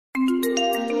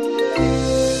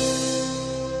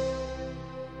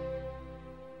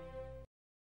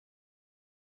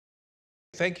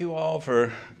Thank you all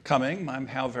for coming. I'm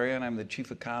Hal Varian. I'm the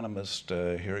chief economist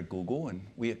here at Google, and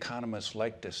we economists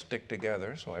like to stick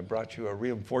together, so I brought you a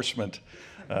reinforcement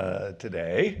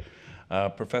today.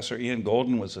 Professor Ian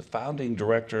Goldin was the founding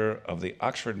director of the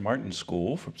Oxford Martin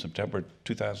School from September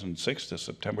 2006 to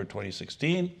September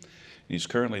 2016. He's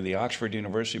currently the Oxford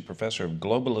University Professor of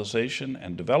Globalization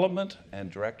and Development and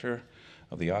director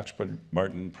of the Oxford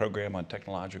Martin Program on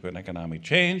Technological and Economic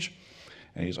Change.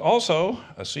 And he's also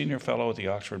a senior fellow at the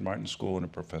Oxford Martin School and a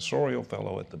professorial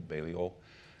fellow at the Balliol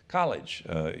College,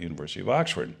 University of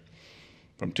Oxford.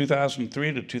 From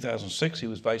 2003 to 2006, he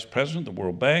was vice president of the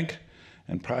World Bank,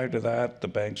 and prior to that, the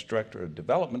bank's director of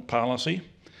development policy.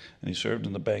 And he served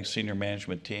in the bank's senior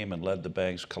management team and led the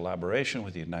bank's collaboration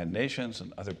with the United Nations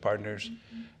and other partners,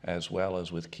 as well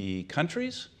as with key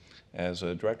countries. As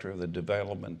a director of the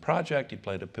development project, he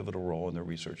played a pivotal role in the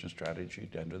research and strategy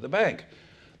agenda of the bank.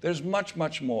 There's much,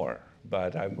 much more,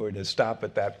 but I'm going to stop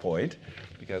at that point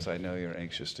because I know you're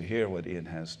anxious to hear what Ian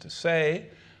has to say,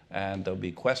 and there'll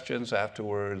be questions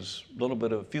afterwards,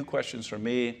 a few questions from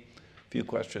me, a few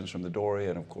questions from the dory,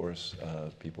 and of course,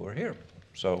 people are here.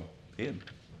 So, Ian.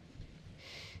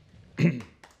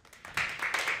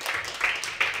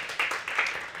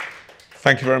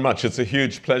 Thank you very much. It's a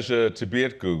huge pleasure to be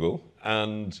at Google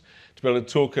and to be able to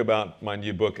talk about my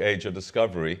new book, Age of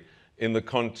Discovery, in the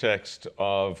context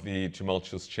of the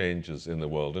tumultuous changes in the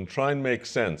world and try and make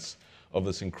sense of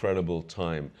this incredible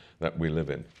time that we live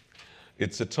in.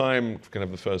 It's a time, if we can have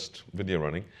the first video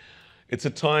running, it's a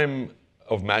time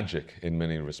of magic in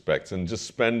many respects, and just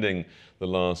spending the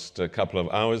last couple of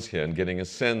hours here and getting a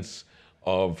sense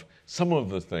of some of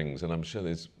the things, and I'm sure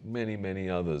there's many, many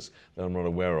others that I'm not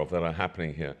aware of that are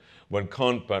happening here, one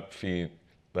can't but feel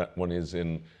that one is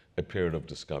in a period of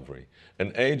discovery.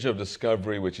 An age of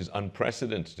discovery which is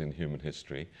unprecedented in human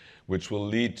history, which will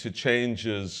lead to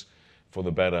changes for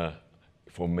the better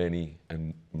for many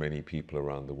and many people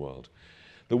around the world.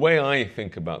 The way I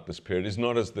think about this period is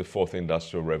not as the Fourth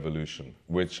Industrial Revolution,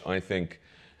 which I think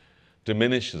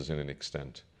diminishes in an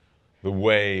extent the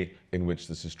way in which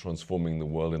this is transforming the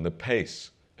world and the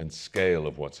pace and scale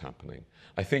of what's happening.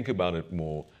 I think about it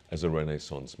more as a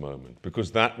Renaissance moment,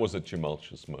 because that was a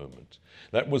tumultuous moment.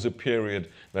 That was a period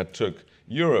that took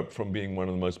Europe from being one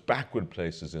of the most backward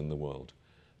places in the world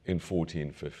in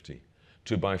 1450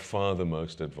 to by far the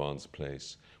most advanced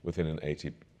place within an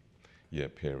 80-year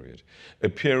period. A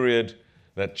period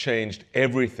that changed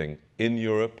everything in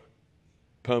Europe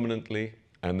permanently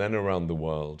and then around the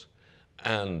world,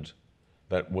 and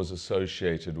that was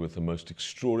associated with the most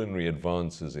extraordinary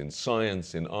advances in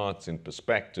science, in arts, in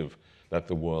perspective that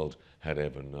the world had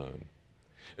ever known.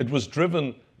 It was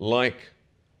driven, like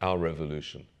our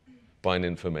revolution, by an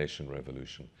information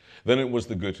revolution. Then it was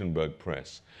the Gutenberg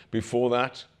press. Before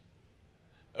that,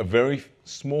 a very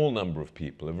small number of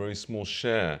people, a very small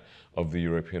share of the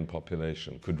European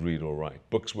population could read or write.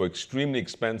 Books were extremely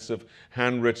expensive,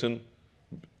 handwritten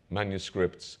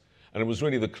manuscripts, and it was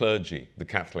really the clergy, the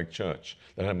Catholic Church,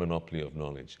 that had a monopoly of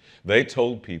knowledge. They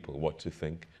told people what to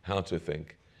think, how to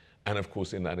think, and of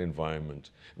course in that environment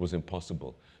it was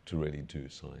impossible to really do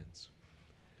science.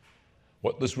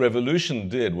 What this revolution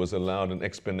did was allowed an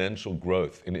exponential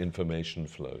growth in information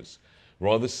flows,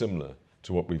 rather similar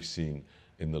to what we've seen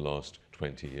in the last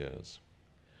 20 years.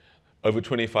 Over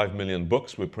 25 million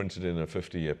books were printed in a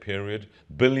 50-year period,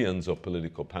 billions of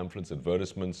political pamphlets,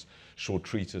 advertisements, short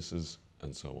treatises,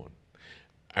 and so on.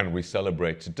 And we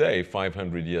celebrate today,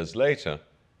 500 years later,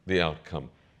 the outcome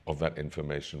of that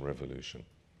information revolution.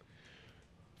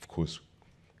 Of course,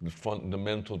 the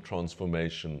fundamental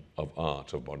transformation of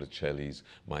art, of Botticelli's,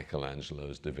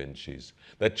 Michelangelo's, Da Vinci's,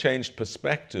 that changed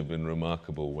perspective in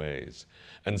remarkable ways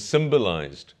and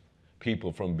symbolized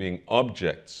people from being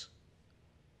objects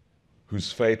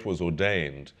whose fate was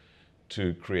ordained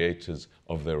to creators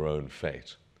of their own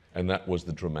fate. And that was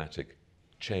the dramatic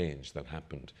change that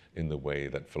happened in the way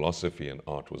that philosophy and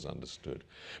art was understood.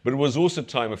 But it was also a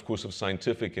time, of course, of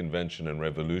scientific invention and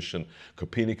revolution,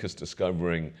 Copernicus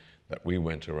discovering that we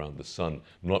went around the sun,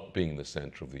 not being the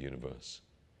center of the universe.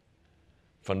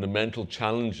 Fundamental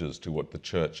challenges to what the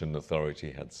church and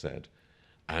authority had said,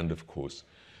 and of course,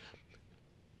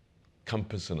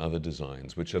 compass and other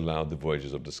designs which allowed the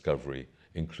voyages of discovery,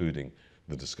 including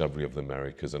the discovery of the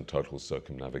Americas and total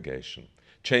circumnavigation,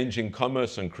 changing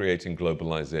commerce and creating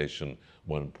globalization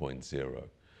 1.0,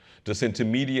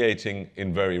 disintermediating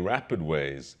in very rapid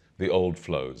ways the old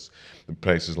flows. The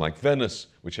places like Venice,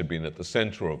 which had been at the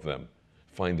center of them,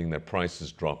 finding their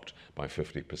prices dropped by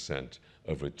 50%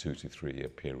 over a 2 to 3 year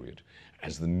period,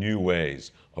 as the new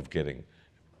ways of getting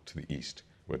to the east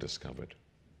were discovered.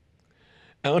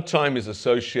 Our time is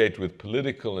associated with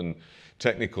political and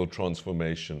technical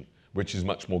transformation, which is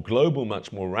much more global,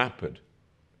 much more rapid,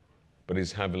 but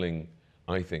is having,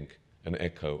 I think, an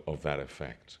echo of that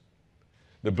effect.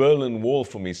 The Berlin Wall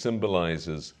for me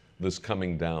symbolizes this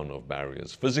coming down of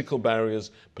barriers, physical barriers,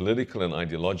 political and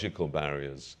ideological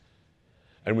barriers.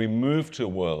 And we moved to a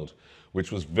world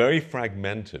which was very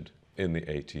fragmented in the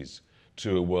 80s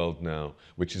to a world now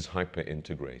which is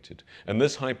hyper-integrated. And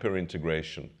this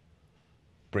hyper-integration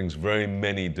brings very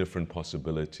many different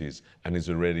possibilities and is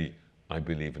already, I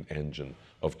believe, an engine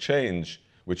of change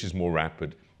which is more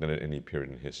rapid than at any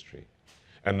period in history.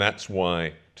 And that's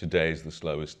why today is the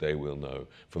slowest day we'll know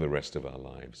for the rest of our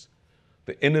lives.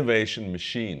 The innovation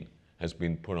machine has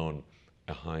been put on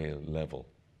a higher level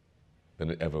than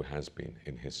it ever has been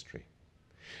in history.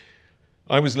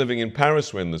 I was living in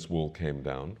Paris when this wall came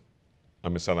down.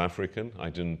 I'm a South African. I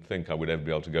didn't think I would ever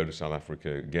be able to go to South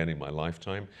Africa again in my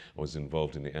lifetime. I was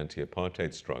involved in the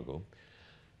anti-apartheid struggle.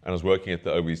 And I was working at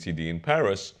the OECD in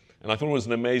Paris, and I thought it was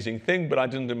an amazing thing, but I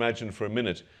didn't imagine for a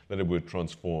minute that it would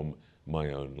transform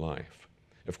my own life.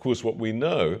 Of course, what we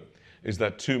know is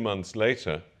that 2 months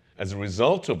later, as a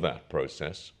result of that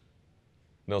process,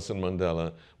 Nelson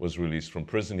Mandela was released from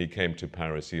prison. He came to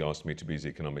Paris. He asked me to be his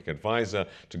economic advisor,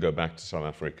 to go back to South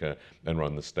Africa and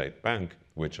run the state bank,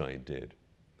 which I did.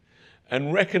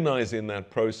 And recognize in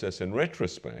that process, in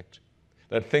retrospect,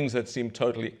 that things that seem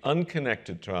totally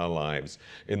unconnected to our lives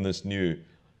in this new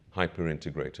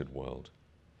hyper-integrated world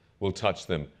will touch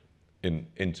them in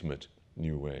intimate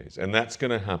new ways. And that's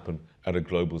going to happen at a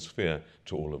global sphere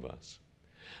to all of us.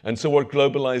 And so what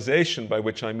globalization, by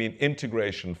which I mean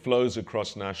integration, flows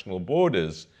across national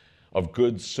borders of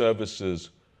goods, services,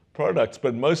 products,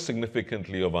 but most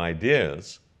significantly of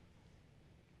ideas,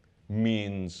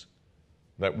 means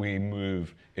that we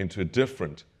move into a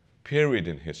different period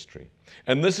in history.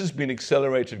 And this has been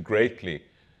accelerated greatly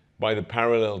by the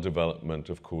parallel development,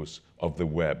 of course, of the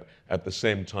web at the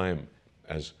same time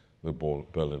as the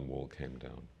Berlin Wall came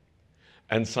down.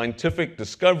 And scientific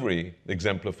discovery,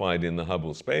 exemplified in the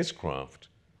Hubble spacecraft,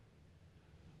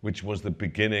 which was the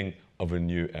beginning of a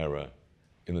new era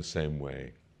in the same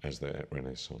way as the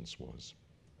Renaissance was.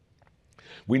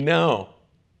 We now,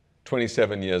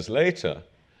 27 years later,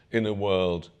 in a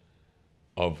world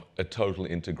of a total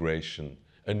integration,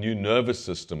 a new nervous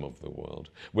system of the world,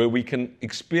 where we can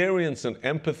experience and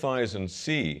empathize and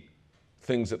see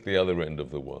things at the other end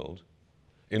of the world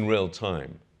in real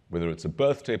time, whether it's a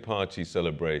birthday party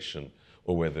celebration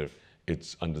or whether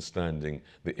it's understanding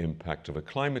the impact of a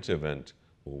climate event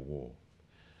or war.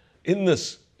 In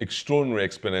this extraordinary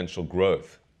exponential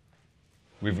growth,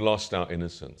 we've lost our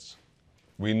innocence.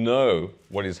 We know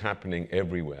what is happening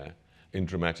everywhere in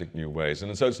dramatic new ways.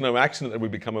 And so it's no accident that we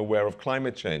become aware of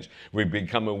climate change. We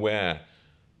become aware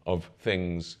of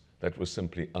things that were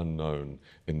simply unknown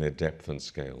in their depth and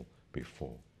scale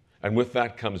before. And with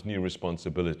that comes new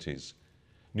responsibilities,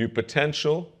 new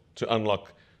potential to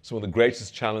unlock some of the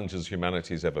greatest challenges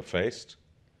humanity's ever faced,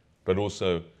 but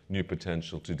also new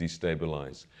potential to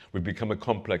destabilize. We've become a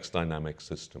complex dynamic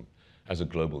system as a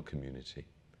global community.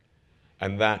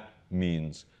 And that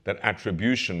means that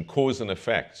attribution, cause and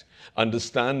effect,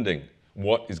 understanding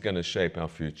what is going to shape our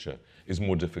future is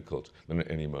more difficult than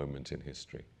at any moment in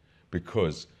history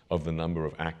because of the number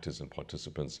of actors and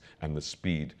participants and the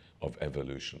speed of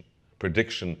evolution.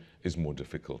 Prediction is more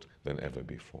difficult than ever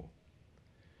before.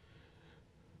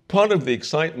 Part of the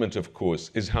excitement, of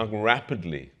course, is how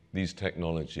rapidly these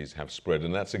technologies have spread,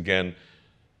 and that's again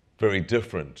very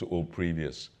different to all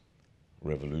previous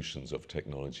revolutions of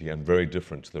technology and very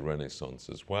different to the Renaissance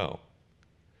as well.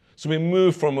 So we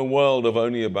move from a world of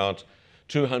only about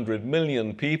 200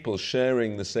 million people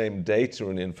sharing the same data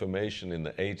and information in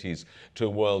the 80s to a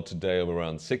world today of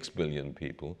around 6 billion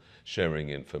people sharing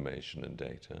information and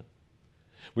data.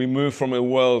 We move from a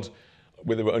world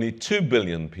where there were only 2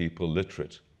 billion people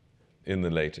literate in the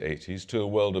late 80s to a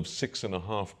world of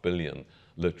 6.5 billion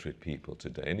literate people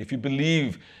today. And if you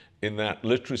believe in that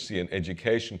literacy and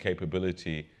education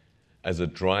capability as a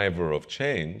driver of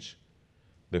change,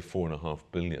 there are 4.5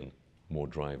 billion more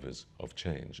drivers of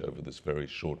change over this very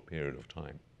short period of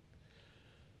time.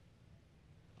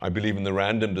 I believe in the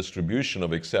random distribution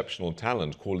of exceptional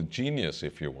talent. Call it genius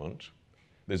if you want.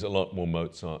 There's a lot more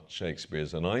Mozart,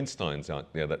 Shakespeare's, and Einsteins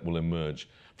out there that will emerge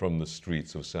from the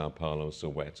streets of Sao Paulo,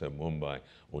 Soweto, Mumbai,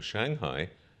 or Shanghai,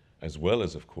 as well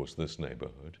as, of course, this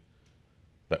neighborhood,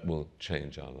 that will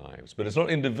change our lives. But it's not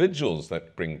individuals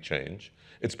that bring change.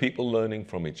 It's people learning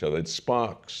from each other. It's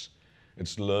sparks.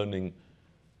 It's learning,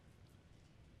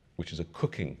 which is a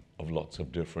cooking of lots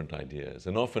of different ideas,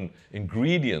 and often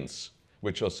ingredients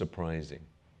which are surprising.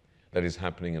 that is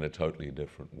happening in a totally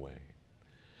different way.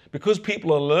 Because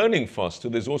people are learning faster,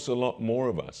 there's also a lot more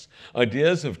of us.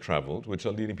 Ideas have traveled, which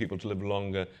are leading people to live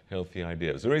longer, healthy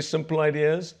ideas. Very simple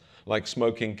ideas, like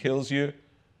smoking kills you,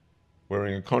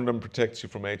 wearing a condom protects you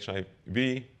from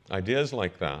HIV, ideas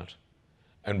like that,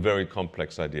 and very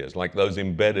complex ideas, like those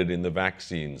embedded in the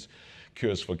vaccines,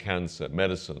 cures for cancer,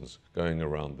 medicines going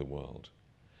around the world.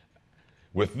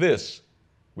 With this,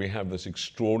 we have this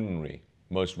extraordinary,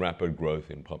 most rapid growth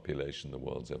in population the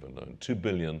world's ever known, 2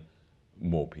 billion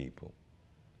more people.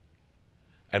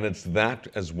 And it's that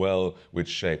as well which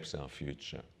shapes our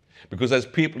future. Because as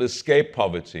people escape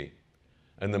poverty,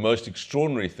 and the most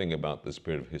extraordinary thing about this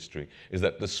period of history is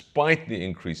that despite the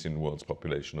increase in the world's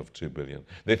population of 2 billion,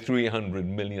 there are 300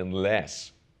 million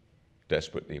less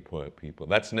desperately poor people.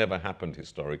 That's never happened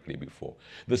historically before.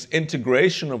 This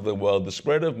integration of the world, the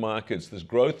spread of markets, this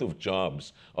growth of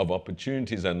jobs, of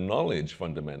opportunities and knowledge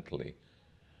fundamentally,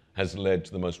 has led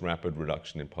to the most rapid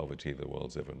reduction in poverty the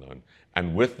world's ever known.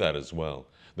 And with that as well,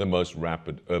 the most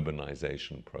rapid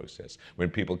urbanization process. When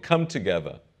people come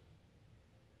together,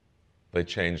 they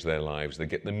change their lives, they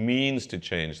get the means to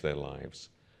change their lives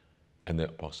and their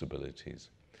possibilities.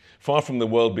 Far from the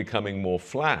world becoming more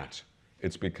flat,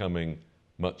 it's becoming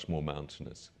much more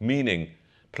mountainous, meaning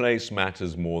place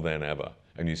matters more than ever.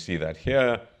 And you see that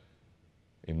here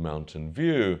in Mountain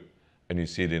View, and you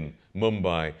see it in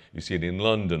Mumbai, you see it in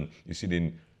London, you see it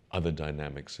in other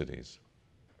dynamic cities.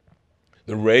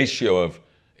 The ratio of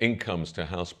incomes to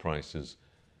house prices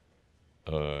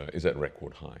is at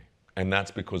record high. And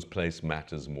that's because place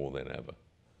matters more than ever.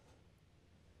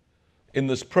 In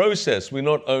this process, we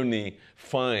not only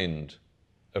find,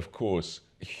 of course,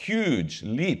 huge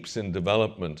leaps in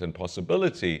development and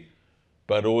possibility,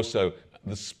 but also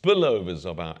the spillovers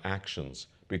of our actions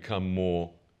become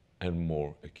more and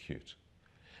more acute.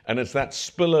 And it's that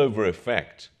spillover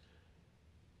effect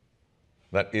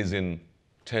that is in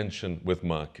tension with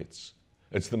markets.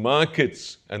 It's the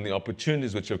markets and the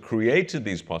opportunities which have created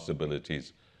these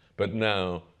possibilities. But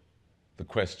now the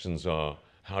questions are,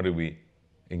 how do we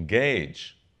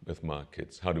engage with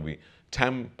markets? How do we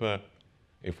tamper,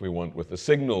 if we want, with the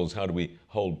signals? How do we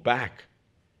hold back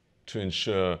to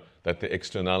ensure that the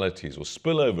externalities or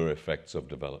spillover effects of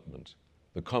development,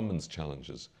 the commons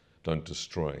challenges, don't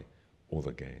destroy all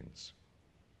the gains?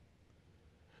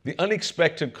 The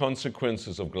unexpected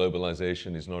consequences of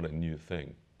globalization is not a new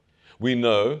thing. We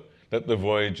know that the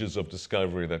voyages of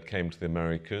discovery that came to the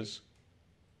Americas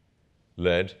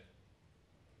led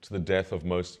to the death of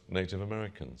most Native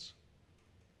Americans.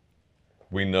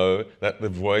 We know that the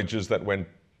voyages that when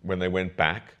they went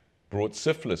back brought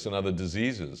syphilis and other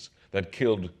diseases that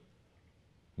killed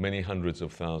many hundreds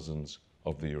of thousands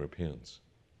of the Europeans.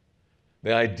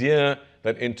 The idea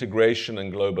that integration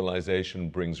and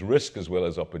globalization brings risk as well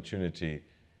as opportunity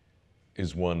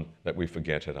is one that we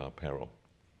forget at our peril.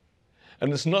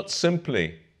 And it's not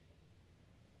simply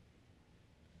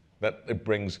that it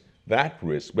brings that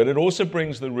risk, but it also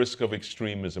brings the risk of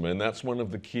extremism, and that's one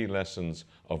of the key lessons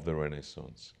of the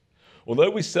Renaissance. Although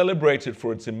we celebrate it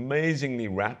for its amazingly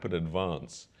rapid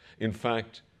advance, in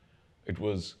fact, it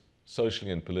was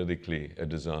socially and politically a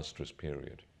disastrous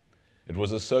period. It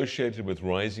was associated with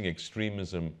rising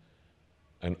extremism,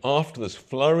 and after this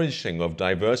flourishing of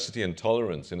diversity and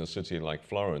tolerance in a city like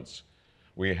Florence,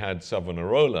 we had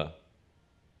Savonarola,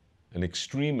 an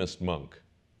extremist monk,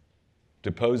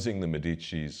 deposing the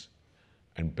Medicis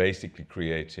and basically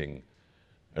creating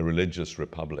a religious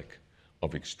republic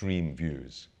of extreme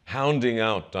views, hounding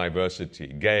out diversity,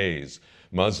 gays,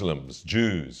 Muslims,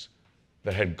 Jews,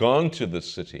 that had gone to this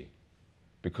city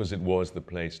because it was the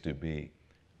place to be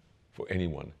for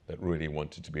anyone that really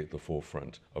wanted to be at the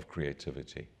forefront of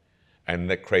creativity. And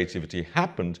that creativity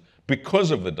happened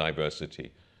because of the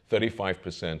diversity.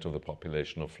 35% of the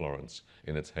population of Florence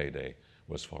in its heyday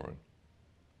was foreign.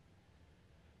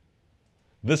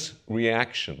 This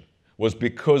reaction was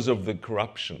because of the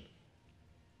corruption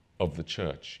of the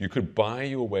church. You could buy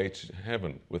your way to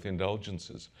heaven with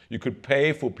indulgences. You could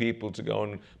pay for people to go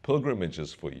on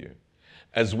pilgrimages for you,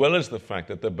 as well as the fact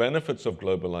that the benefits of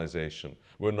globalization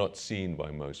were not seen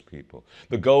by most people.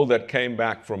 The gold that came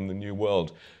back from the New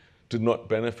World did not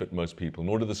benefit most people,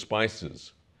 nor did the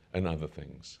spices and other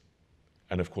things.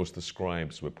 And of course, the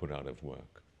scribes were put out of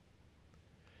work.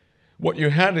 What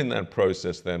you had in that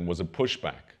process then was a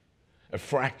pushback, a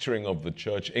fracturing of the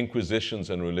church, inquisitions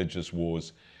and religious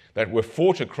wars that were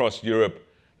fought across Europe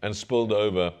and spilled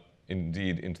over,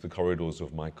 indeed, into the corridors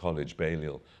of my college,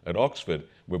 Balliol, at Oxford,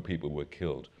 where people were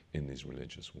killed in these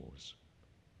religious wars.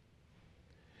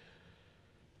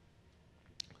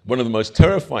 One of the most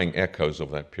terrifying echoes of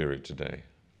that period today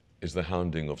is the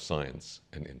hounding of science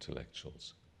and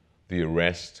intellectuals, the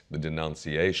arrest, the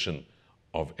denunciation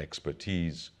of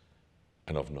expertise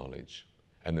and of knowledge,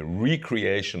 and the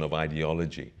recreation of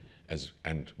ideology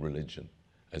and religion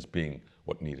as being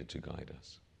what needed to guide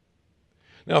us.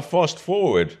 Now, fast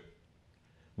forward,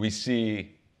 we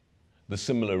see the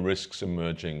similar risks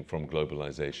emerging from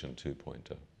globalization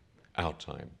 2.0, our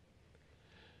time.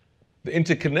 The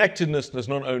interconnectedness does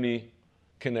not only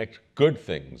connect good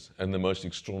things and the most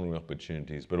extraordinary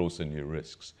opportunities, but also new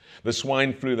risks. The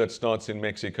swine flu that starts in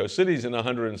Mexico City is in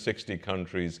 160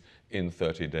 countries in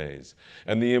 30 days.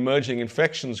 And the emerging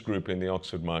infections group in the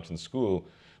Oxford Martin School,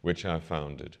 which I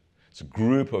founded. It's a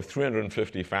group of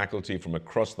 350 faculty from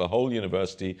across the whole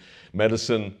university,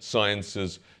 medicine,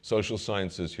 sciences, social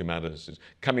sciences, humanities,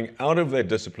 coming out of their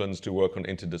disciplines to work on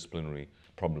interdisciplinary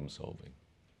problem solving.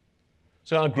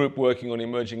 So our group working on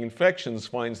emerging infections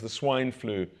finds the swine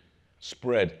flu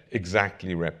spread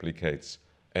exactly replicates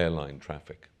airline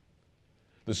traffic.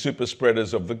 The super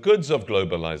spreaders of the goods of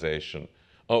globalization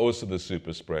are also the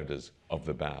super spreaders of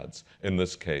the bads, in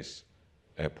this case,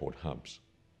 airport hubs.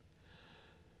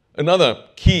 Another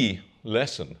key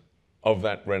lesson of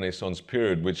that Renaissance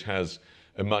period, which has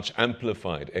a much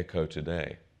amplified echo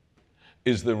today,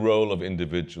 is the role of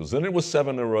individuals. And it was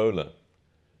Savonarola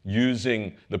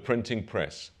using the printing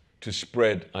press to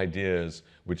spread ideas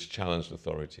which challenged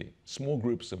authority, small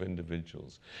groups of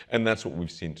individuals. And that's what we've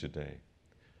seen today.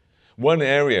 One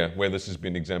area where this has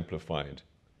been exemplified,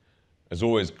 as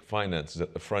always, finance is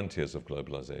at the frontiers of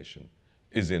globalization,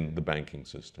 is in the banking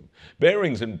system.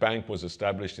 Barings and Bank was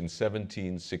established in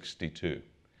 1762.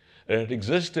 It had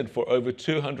existed for over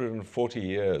 240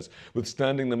 years,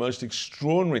 withstanding the most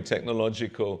extraordinary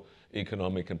technological,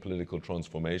 economic and political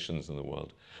transformations in the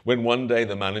world, when one day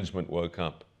the management woke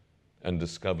up and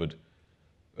discovered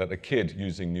that a kid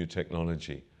using new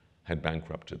technology had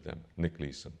bankrupted them, Nick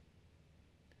Leeson.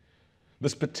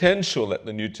 This potential that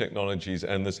the new technologies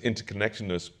and this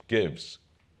interconnectedness gives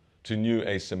to new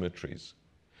asymmetries,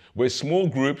 where small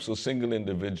groups or single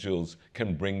individuals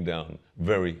can bring down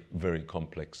very, very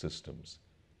complex systems.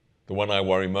 The one I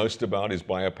worry most about is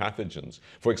biopathogens.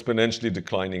 For exponentially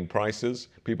declining prices,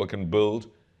 people can build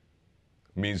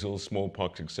measles,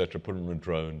 smallpox, etc., put it in a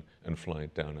drone and fly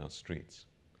it down our streets.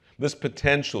 This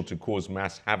potential to cause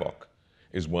mass havoc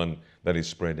is one that is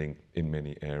spreading in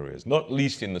many areas, not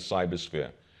least in the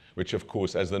cybersphere, which, of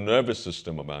course, as the nervous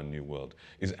system of our new world,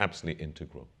 is absolutely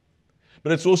integral.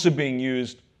 But it's also being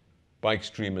used by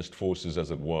extremist forces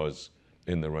as it was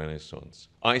in the Renaissance.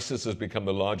 ISIS has become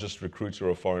the largest recruiter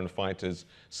of foreign fighters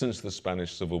since the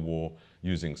Spanish Civil War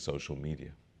using social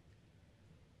media.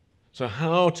 So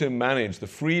how to manage the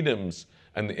freedoms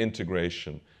and the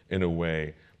integration in a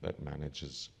way that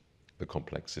manages the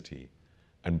complexity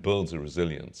and builds a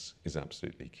resilience is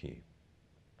absolutely key.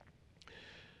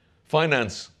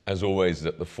 Finance, as always, is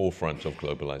at the forefront of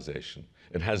globalization.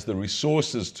 It has the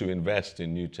resources to invest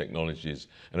in new technologies,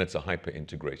 and it's a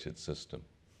hyper-integrated system.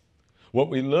 What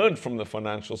we learned from the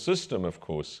financial system, of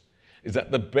course, is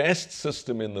that the best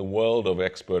system in the world of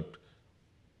expert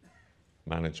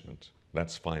management,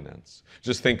 that's finance.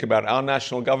 Just think about our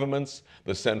national governments,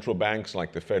 the central banks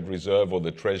like the Fed Reserve or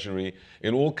the Treasury,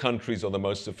 in all countries are the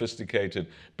most sophisticated,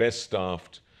 best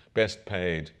staffed, best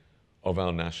paid of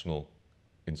our national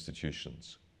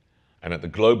institutions. And at the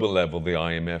global level, the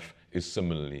IMF is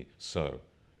similarly so.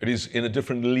 It is in a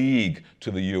different league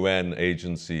to the UN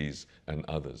agencies and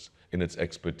others in its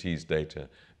expertise, data,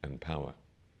 and power.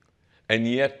 And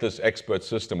yet this expert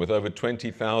system with over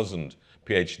 20,000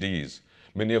 PhDs,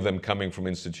 many of them coming from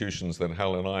institutions that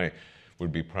Hal and I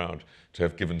would be proud to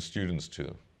have given students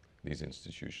to, these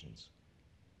institutions,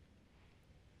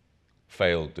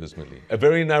 failed dismally. A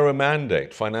very narrow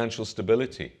mandate, financial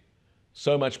stability,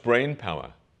 so much brain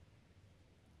power,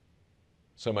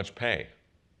 so much pay.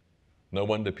 No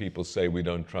wonder people say we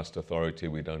don't trust authority,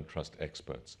 we don't trust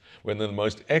experts, when the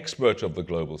most expert of the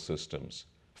global systems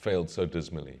failed so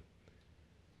dismally.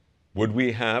 Would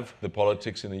we have the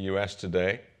politics in the US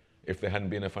today if there hadn't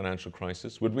been a financial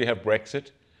crisis? Would we have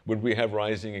Brexit? Would we have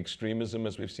rising extremism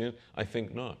as we've seen? I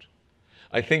think not.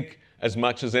 I think as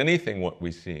much as anything what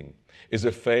we're seeing is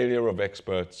a failure of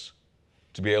experts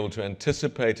to be able to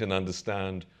anticipate and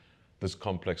understand this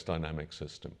complex dynamic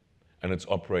system. And it's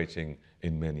operating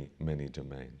in many, many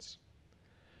domains.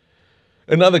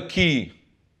 Another key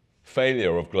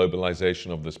failure of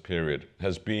globalization of this period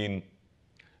has been,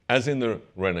 as in the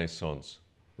Renaissance,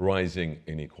 rising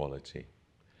inequality.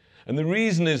 And the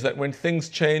reason is that when things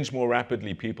change more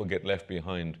rapidly, people get left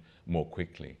behind more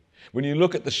quickly. When you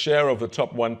look at the share of the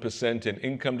top 1% in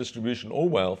income distribution or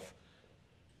wealth,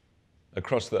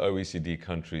 across the OECD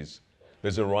countries,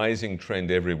 there's a rising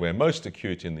trend everywhere, most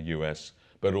acute in the US,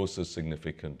 but also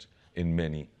significant in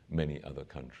many, many other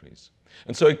countries.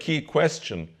 And so a key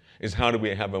question is, how do we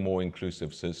have a more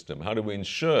inclusive system? How do we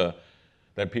ensure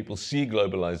that people see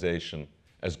globalization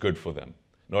as good for them,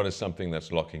 not as something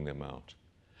that's locking them out?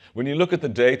 When you look at the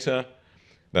data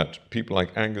that people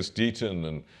like Angus Deaton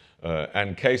and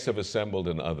Ann Case have assembled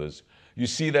and others, you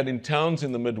see that in towns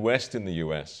in the Midwest in the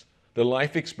US, the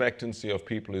life expectancy of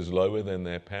people is lower than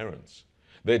their parents.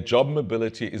 Their job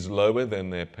mobility is lower than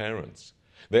their parents.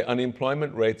 Their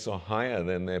unemployment rates are higher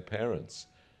than their parents.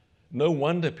 No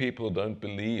wonder people don't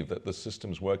believe that the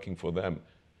system's working for them.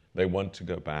 They want to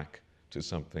go back to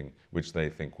something which they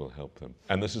think will help them.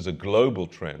 And this is a global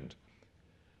trend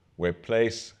where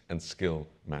place and skill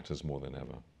matters more than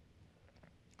ever.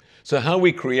 So how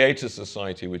we create a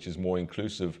society which is more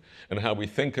inclusive and how we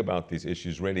think about these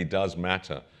issues really does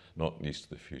matter, not least to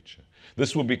the future.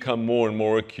 This will become more and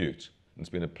more acute. It's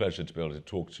been a pleasure to be able to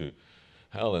talk to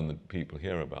Hal and the people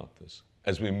here about this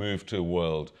as we move to a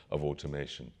world of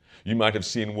automation. You might have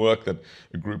seen work that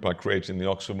a group I created in the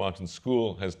Oxford Martin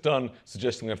School has done,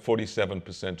 suggesting that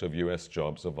 47% of US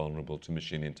jobs are vulnerable to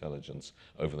machine intelligence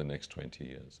over the next 20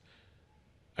 years.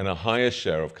 And a higher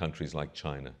share of countries like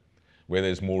China, where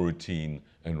there's more routine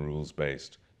and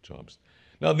rules-based jobs.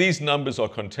 Now, these numbers are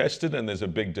contested, and there's a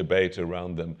big debate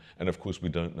around them, and of course, we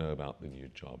don't know about the new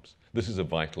jobs. This is a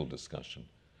vital discussion.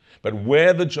 But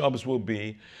where the jobs will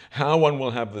be, how one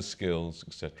will have the skills,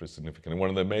 etc., is significant. And one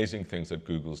of the amazing things that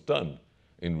Google's done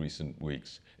in recent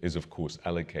weeks is, of course,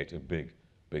 allocate a big,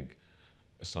 big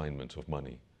assignment of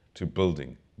money to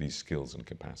building these skills and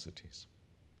capacities.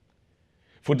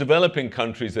 For developing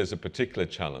countries, there's a particular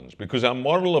challenge because our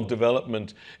model of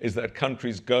development is that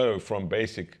countries go from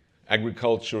basic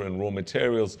agriculture and raw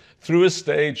materials through a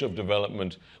stage of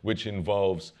development which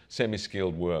involves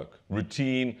semi-skilled work,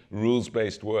 routine,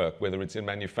 rules-based work, whether it's in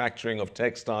manufacturing of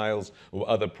textiles or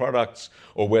other products,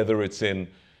 or whether it's in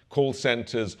call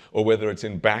centers, or whether it's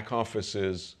in back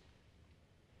offices.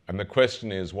 And the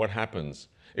question is, what happens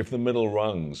if the middle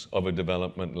rungs of a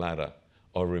development ladder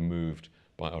are removed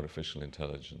by artificial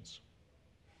intelligence?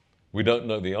 We don't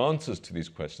know the answers to these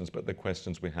questions, but they're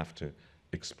questions we have to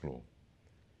explore.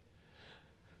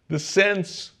 The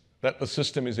sense that the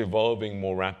system is evolving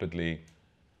more rapidly,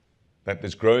 that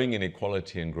there's growing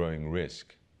inequality and growing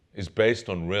risk, is based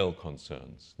on real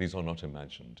concerns. These are not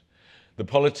imagined. The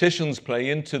politicians play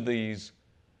into these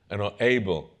and are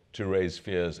able to raise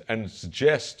fears and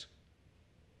suggest,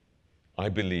 I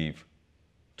believe,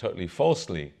 totally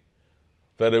falsely,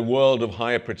 that a world of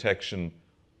higher protection,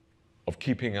 of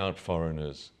keeping out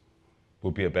foreigners,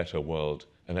 will be a better world,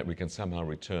 and that we can somehow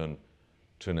return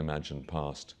to an imagined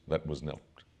past that was not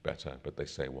better, but they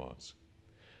say was.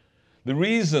 The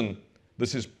reason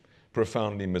this is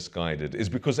profoundly misguided is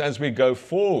because as we go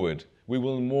forward, we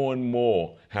will more and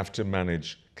more have to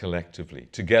manage collectively,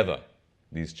 together,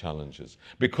 these challenges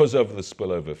because of the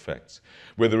spillover effects.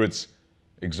 Whether it's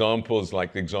examples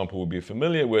like the example we'll be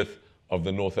familiar with of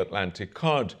the North Atlantic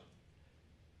Cod,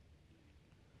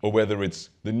 or whether it's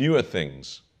the newer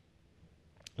things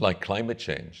like climate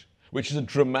change, which is a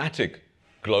dramatic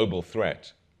global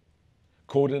threat.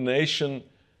 Coordination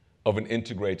of an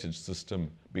integrated system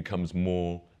becomes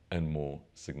more and more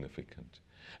significant.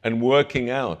 And working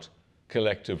out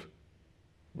collective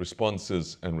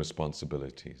responses and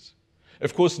responsibilities.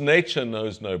 Of course, nature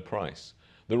knows no price.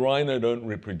 The rhino don't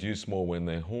reproduce more when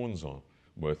their horns are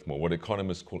worth more, what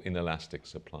economists call inelastic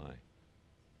supply.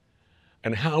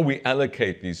 And how we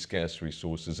allocate these scarce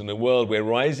resources in a world where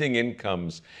rising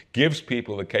incomes gives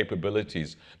people the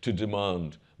capabilities to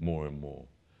demand more and more.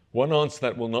 One answer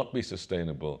that will not be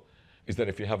sustainable is that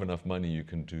if you have enough money, you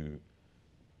can do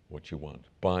what you want,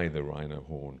 buy the rhino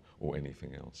horn or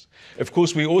anything else. Of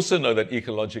course, we also know that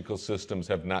ecological systems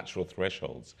have natural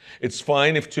thresholds. It's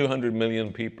fine if 200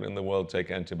 million people in the world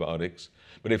take antibiotics,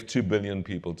 but if 2 billion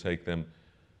people take them,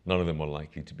 none of them are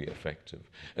likely to be effective.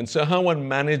 And so how one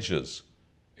manages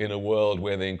in a world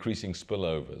where there are increasing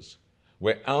spillovers,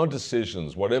 where our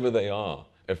decisions, whatever they are,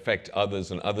 affect others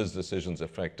and others' decisions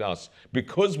affect us,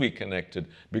 because we connected,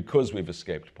 because we've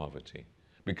escaped poverty,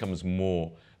 becomes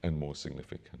more and more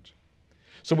significant.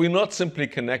 So we're not simply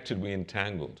connected, we're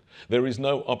entangled. There is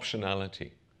no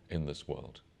optionality in this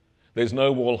world. There's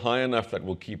no wall high enough that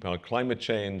will keep out climate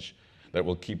change, that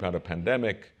will keep out a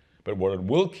pandemic, but what it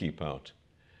will keep out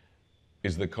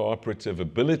is the cooperative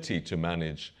ability to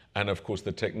manage, and of course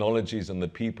the technologies and the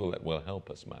people that will help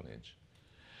us manage.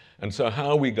 And so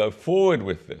how we go forward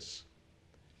with this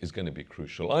is going to be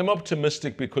crucial. I'm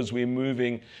optimistic because we're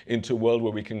moving into a world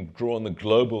where we can draw on the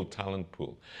global talent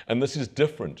pool. And this is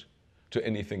different to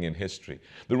anything in history.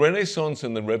 The Renaissance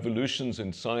and the revolutions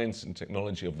in science and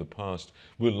technology of the past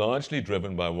were largely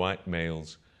driven by white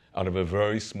males out of a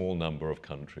very small number of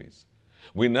countries.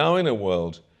 We're now in a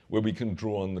world where we can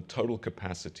draw on the total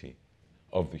capacity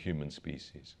of the human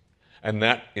species. And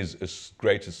that is a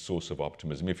greatest source of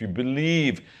optimism. If you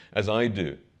believe, as I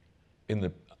do, in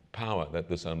the power that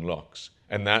this unlocks,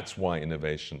 and that's why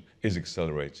innovation is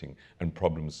accelerating and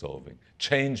problem solving.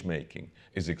 Change making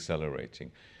is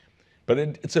accelerating. But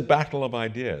it's a battle of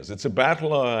ideas. It's a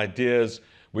battle of ideas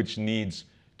which needs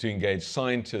to engage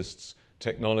scientists,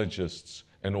 technologists,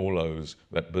 and all those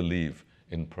that believe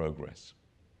in progress.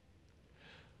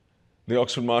 The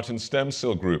Oxford Martin Stem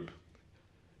Cell Group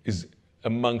is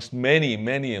amongst many,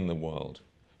 many in the world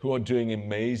who are doing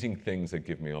amazing things that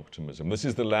give me optimism. This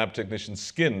is the lab technician's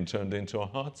skin turned into a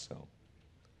heart cell.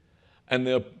 And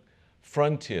there are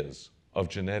frontiers of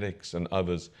genetics and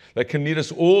others that can lead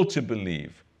us all to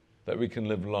believe that we can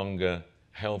live longer,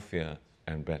 healthier,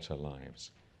 and better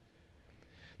lives.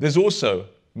 There's also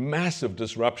massive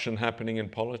disruption happening in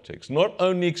politics. Not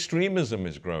only extremism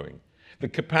is growing, the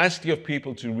capacity of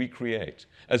people to recreate,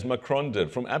 as Macron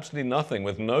did, from absolutely nothing,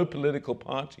 with no political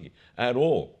party at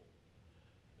all,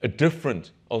 a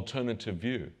different alternative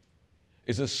view,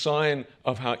 is a sign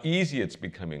of how easy it's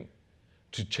becoming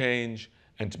to change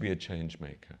and to be a change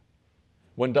maker.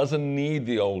 One doesn't need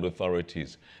the old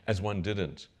authorities as one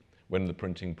didn't when the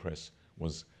printing press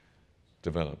was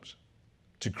developed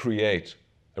to create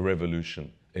a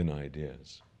revolution in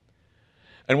ideas.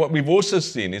 And what we've also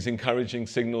seen is encouraging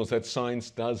signals that science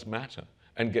does matter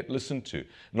and get listened to,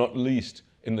 not least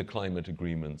in the climate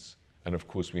agreements. And of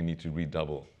course, we need to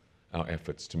redouble our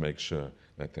efforts to make sure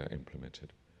that they're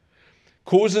implemented.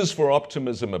 Causes for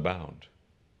optimism abound.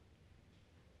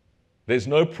 There's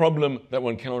no problem that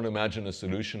one cannot imagine a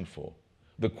solution for.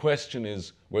 The question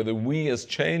is whether we as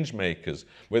change makers,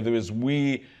 whether as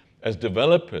we as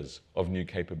developers of new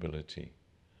capability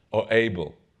are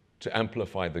able to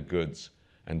amplify the goods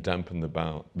and dampen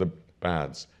the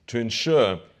bads, to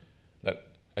ensure that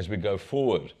as we go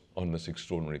forward on this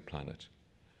extraordinary planet,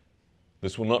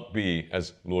 this will not be,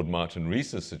 as Lord Martin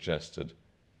Rees has suggested,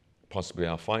 possibly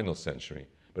our final century,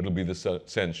 but it'll be the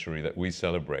century that we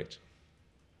celebrate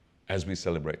as we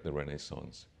celebrate the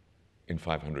Renaissance in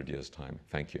 500 years' time.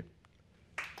 Thank you.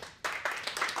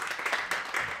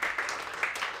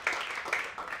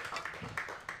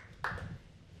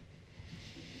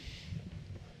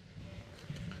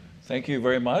 Thank you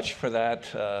very much for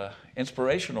that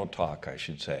inspirational talk, I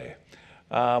should say.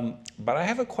 But I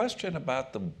have a question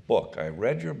about the book. I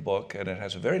read your book, and it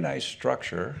has a very nice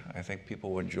structure. I think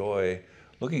people will enjoy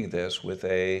looking at this with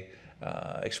a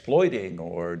exploiting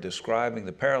or describing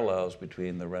the parallels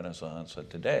between the Renaissance and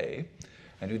today.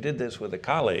 And you did this with a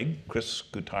colleague, Chris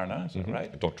Gutarna, is that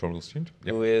right? A doctoral student.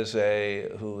 Yep. Who is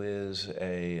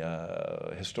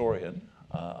a historian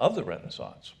of the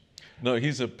Renaissance. No,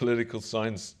 he's a political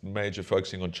science major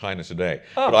focusing on China today.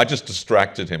 Oh. But I just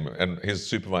distracted him, and his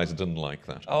supervisor didn't like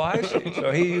that. Oh, I see. So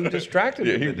you distracted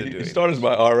him into doing he started as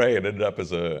my RA and ended up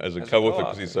as a co-author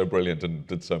because he's so brilliant and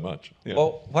did so much. Yeah.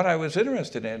 Well, what I was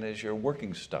interested in is your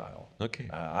working style. Okay.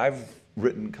 I've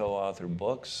written co-authored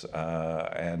books,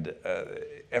 and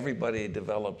everybody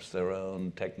develops their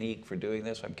own technique for doing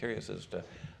this. I'm curious as to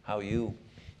how you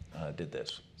did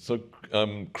this. So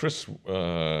Chris,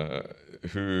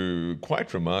 who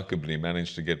quite remarkably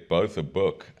managed to get both a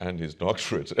book and his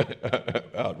doctorate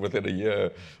out within a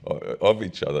year of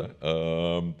each other,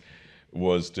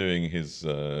 was doing his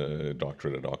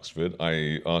doctorate at Oxford.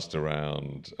 I asked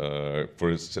around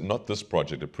for not this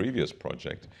project, a previous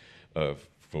project,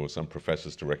 for some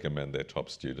professors to recommend their top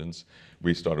students.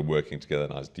 We started working together,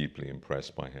 and I was deeply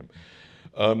impressed by him.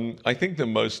 I think the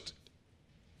most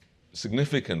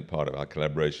significant part of our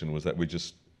collaboration was that we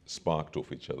just sparked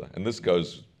off each other. And this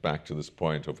goes back to this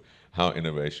point of how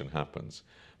innovation happens.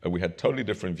 We had totally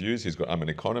different views. I'm an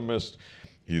economist.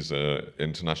 He's an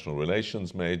international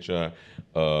relations major.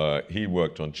 He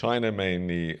worked on China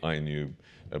mainly. I knew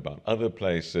about other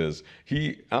places.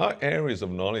 Our areas of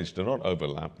knowledge do not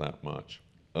overlap that much.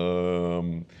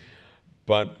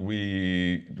 But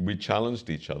we challenged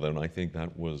each other, and I think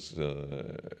that was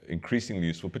increasingly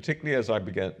useful, particularly as I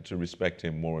began to respect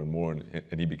him more and more,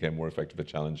 and he became more effective at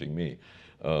challenging me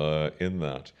in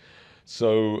that.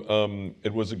 So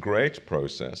it was a great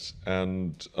process,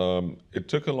 and it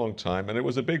took a long time, and it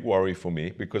was a big worry for me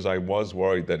because I was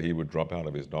worried that he would drop out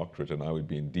of his doctorate and I would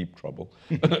be in deep trouble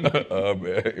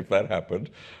if that happened.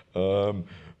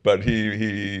 but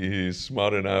he's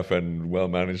smart enough and well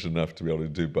managed enough to be able to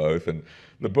do both. And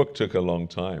the book took a long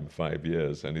time, 5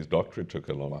 years, and his doctorate took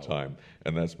a long time,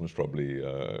 and that's most probably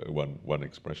one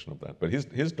expression of that. But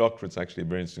his doctorate's actually a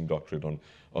very interesting doctorate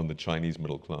on the Chinese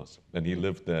middle class, and he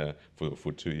lived there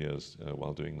for 2 years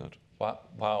while doing that.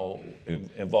 Wow.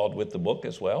 Involved with the book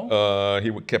as well? He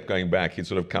kept going back. He'd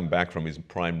sort of come back from his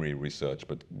primary research,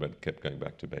 but kept going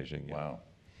back to Beijing. Yeah. Wow.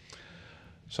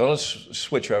 So let's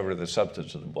switch over to the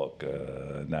substance of the book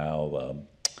now.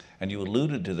 And you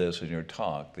alluded to this in your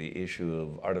talk, the issue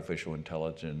of artificial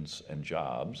intelligence and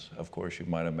jobs. Of course, you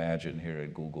might imagine here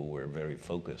at Google, we're very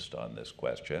focused on this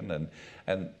question.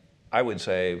 And I would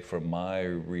say from my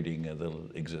reading of the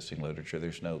existing literature,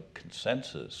 there's no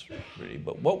consensus really,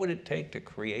 but what would it take to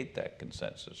create that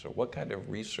consensus? Or what kind of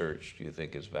research do you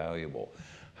think is valuable?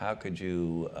 How could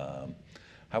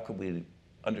we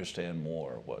understand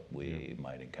more what we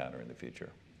might encounter in the future?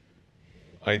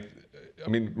 I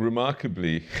mean,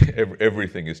 remarkably,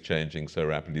 everything is changing so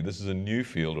rapidly. This is a new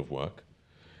field of work.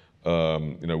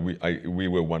 We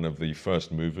were one of the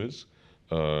first movers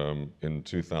in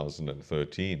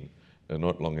 2013,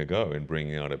 not long ago, in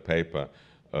bringing out a paper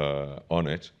on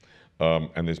it.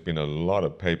 And there's been a lot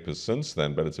of papers since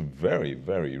then, but it's a very,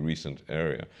 very recent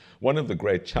area. One of the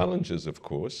great challenges, of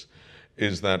course,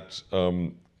 is that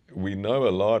we know a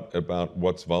lot about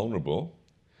what's vulnerable,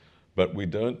 but we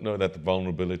don't know that the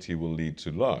vulnerability will lead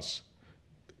to loss.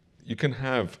 You can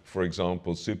have, for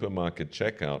example, supermarket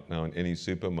checkout now in any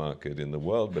supermarket in the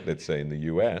world, but let's say in the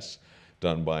US,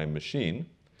 done by a machine,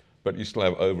 but you still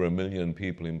have over 1 million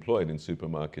people employed in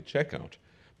supermarket checkout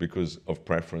because of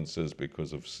preferences,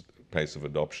 because of pace of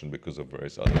adoption, because of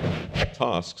various other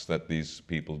tasks that these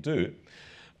people do.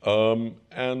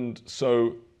 And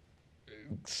so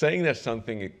saying that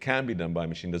something it can be done by a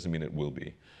machine doesn't mean it will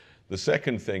be. The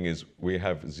second thing is we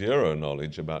have zero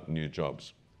knowledge about new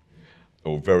jobs,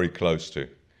 or very close to.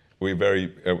 We're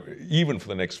very, even for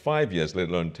the next 5 years, let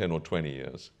alone 10 or 20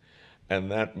 years.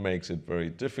 And that makes it very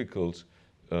difficult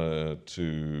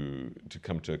to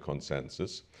come to a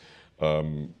consensus.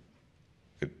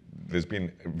 There's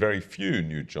been very few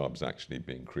new jobs actually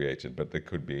being created, but they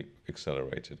could be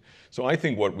accelerated. So I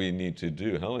think what we need to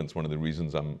do, Helen, it's one of the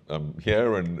reasons I'm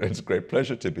here, and it's a great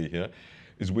pleasure to be here,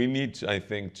 is we need, I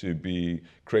think, to be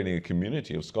creating a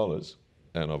community of scholars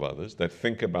and of others that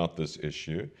think about this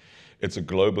issue. It's a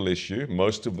global issue.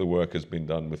 Most of the work has been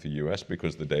done with the US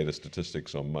because the data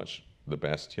statistics are much the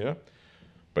best here.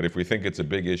 But if we think it's a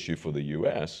big issue for the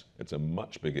US, it's a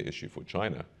much bigger issue for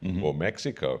China or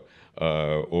Mexico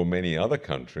or many other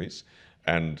countries.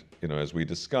 And as we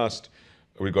discussed,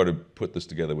 we've got to put this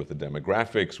together with the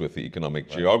demographics, with the economic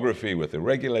geography, with the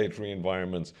regulatory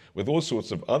environments, with all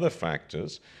sorts of other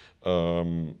factors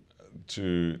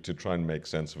to try and make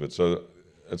sense of it. So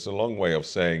it's a long way of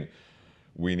saying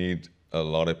we need a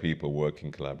lot of people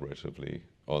working collaboratively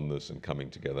on this and coming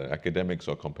together. Academics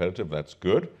are competitive, that's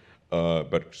good.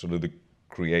 But sort of the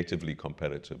creatively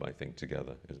competitive, I think,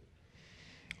 together.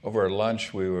 Over at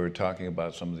lunch, we were talking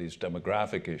about some of these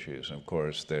demographic issues. And of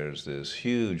course, there's this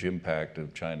huge impact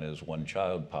of China's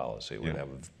one-child policy. We have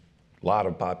a lot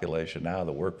of population now.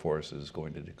 The workforce is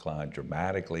going to decline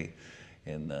dramatically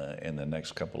in the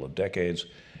next couple of decades.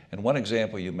 And one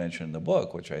example you mentioned in the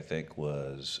book, which I think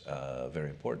was very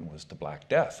important, was the Black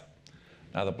Death.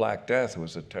 Now, the Black Death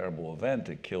was a terrible event.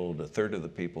 It killed 1/3 of the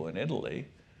people in Italy.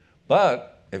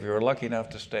 But if you were lucky enough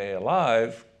to stay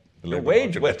alive, your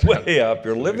wage went way up,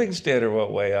 your living standard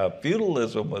went way up,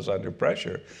 feudalism was under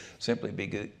pressure, simply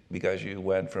because you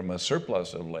went from a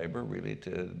surplus of labor really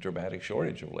to a dramatic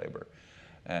shortage of labor.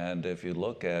 And if you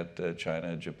look at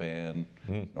China, Japan,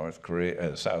 North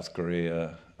Korea, South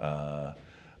Korea,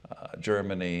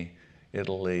 Germany,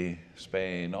 Italy,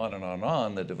 Spain, on and on and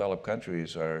on, the developed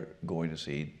countries are going to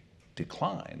see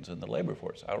declines in the labor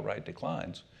force, outright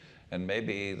declines. And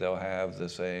maybe they'll have the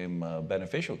same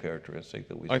beneficial characteristic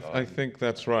that we saw. I think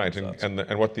that's right.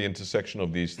 And what the intersection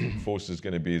of these forces is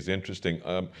going to be is interesting.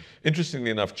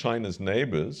 Interestingly enough, China's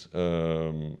neighbors,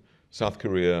 South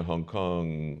Korea, Hong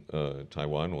Kong,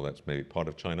 Taiwan, well, that's maybe part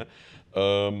of China,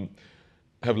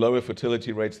 have lower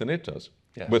fertility rates than it does.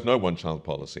 Yes. With no one-child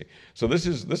policy. So this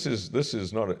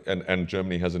is not, and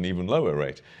Germany has an even lower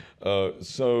rate.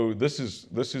 So this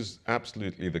is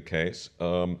absolutely the case.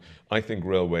 I think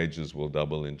real wages will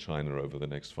double in China over the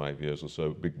next 5 years or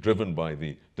so, driven by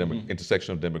the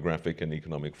intersection of demographic and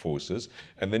economic forces.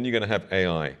 And then you're going to have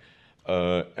AI.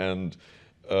 And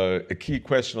A key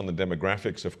question on the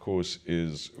demographics, of course,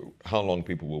 is how long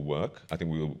people will work. I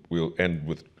think we'll end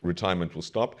with retirement will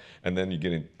stop, and then you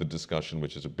get into the discussion,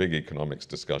 which is a big economics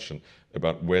discussion,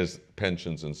 about where's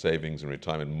pensions and savings and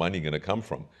retirement money going to come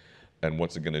from, and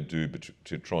what's it going to do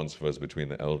to transfers between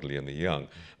the elderly and the young.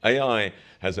 AI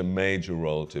has a major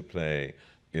role to play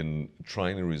in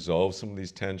trying to resolve some of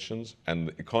these tensions, and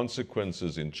the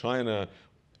consequences in China,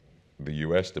 the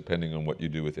US, depending on what you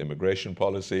do with immigration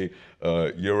policy,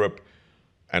 Europe,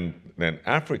 and then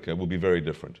Africa will be very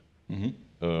different.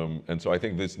 And so I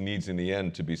think this needs in the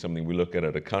end to be something we look at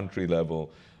a country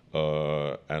level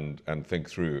and think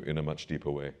through in a much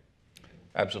deeper way.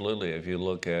 Absolutely. If you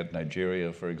look at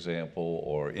Nigeria, for example,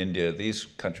 or India, these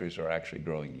countries are actually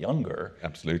growing younger.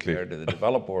 Absolutely. Compared to the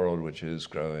developed world, which is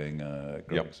growing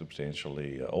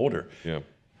substantially older. Yeah.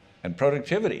 And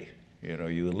productivity. You know,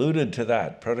 you alluded to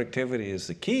that. Productivity is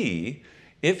the key.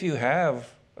 If you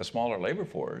have a smaller labor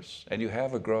force and you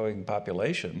have a growing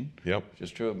population, which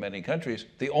is true of many countries,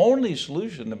 the only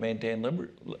solution to maintain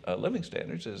living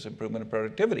standards is improvement in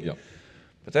productivity.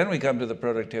 But then we come to the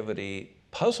productivity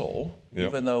puzzle.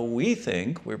 Even though we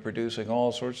think we're producing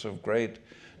all sorts of great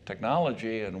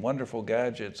technology and wonderful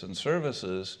gadgets and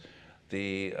services,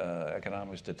 the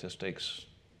economic statistics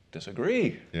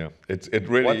disagree. It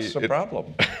really. What's the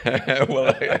problem?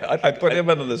 Well, I put him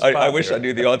into the spot. I wish here. I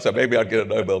knew the answer. Maybe I'd get a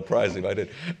Nobel Prize if I did.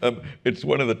 It's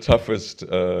one of the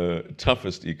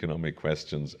toughest economic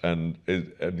questions, and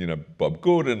you know, Bob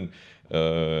Goldin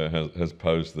has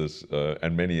posed this,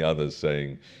 and many others,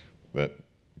 saying that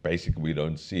basically we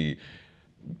don't see.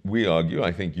 We argue,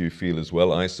 I think you feel as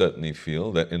well, I certainly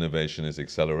feel, that innovation is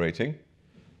accelerating,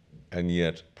 and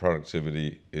yet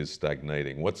productivity is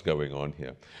stagnating. What's going on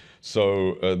here?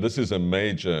 So this is a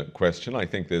major question. I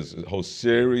think there's a whole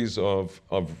series of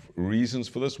reasons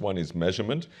for this. One is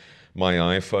measurement. My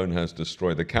iPhone has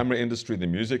destroyed the camera industry, the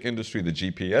music industry, the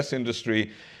GPS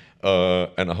industry,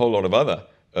 and a whole lot of other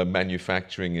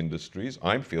manufacturing industries.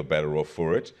 I feel better off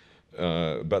for it.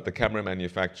 But the camera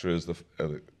manufacturers,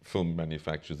 the film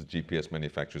manufacturers, the GPS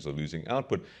manufacturers are losing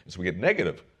output. So we get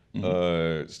negative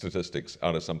statistics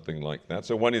out of something like that.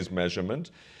 So one is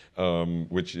measurement,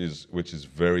 which is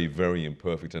very, very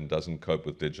imperfect and doesn't cope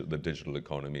with the digital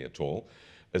economy at all.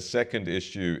 A second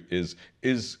issue is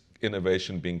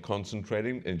innovation being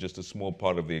concentrated in just a small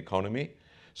part of the economy?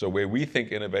 So where we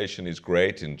think innovation is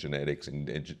great in genetics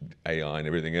and AI and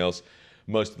everything else,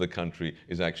 most of the country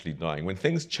is actually dying. When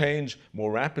things change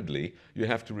more rapidly, you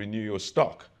have to renew your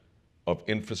stock of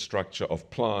infrastructure, of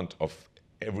plant, of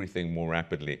everything more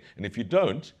rapidly. And if you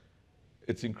don't,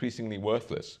 it's increasingly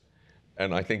worthless.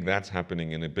 And I think that's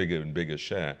happening in a bigger and bigger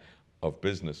share of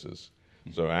businesses.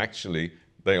 So actually,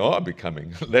 they are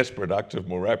becoming less productive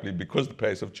more rapidly because the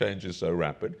pace of change is so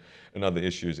rapid. Another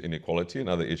issue is inequality.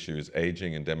 Another issue is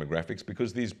aging and demographics,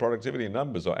 because these productivity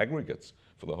numbers are aggregates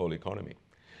for the whole economy.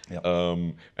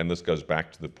 And this goes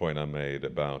back to the point I made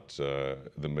about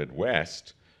the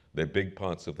Midwest. They're big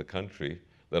parts of the country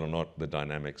that are not the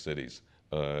dynamic cities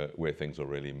where things are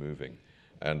really moving.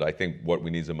 And I think what we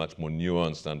need is a much more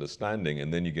nuanced understanding.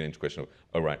 And then you get into the question of,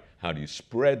 all right, how do you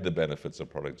spread the benefits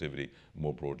of productivity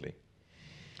more broadly?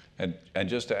 And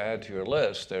just to add to your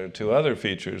list, there are two other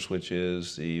features, which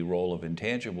is the role of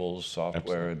intangibles,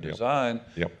 software, and design,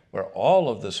 where all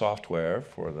of the software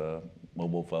for the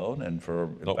mobile phone and for,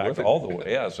 in fact, all the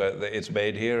way, so it's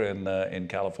made here in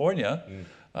California.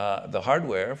 The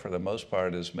hardware, for the most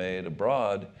part, is made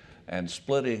abroad, and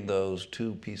splitting those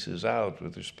two pieces out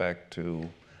with respect to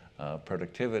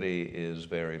productivity is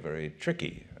very, very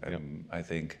tricky. I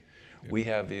think we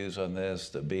have views on this.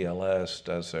 The BLS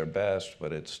does their best,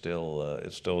 but it's still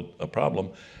a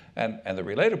problem. And the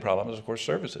related problem is, of course,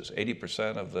 services.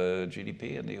 80% of the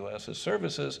GDP in the U.S. is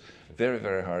services. Very,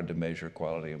 very hard to measure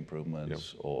quality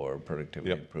improvements or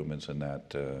productivity improvements in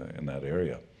that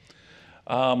area.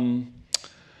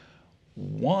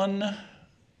 One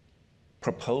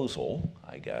proposal,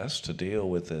 I guess, to deal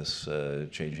with this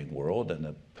changing world and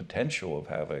the potential of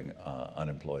having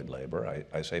unemployed labor.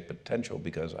 I say potential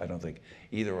because I don't think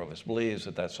either of us believes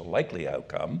that that's a likely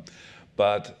outcome.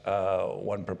 But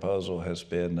one proposal has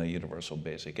been a universal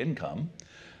basic income.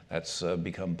 That's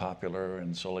become popular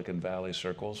in Silicon Valley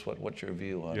circles. What's your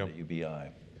view on the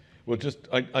UBI? Well,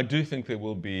 I do think there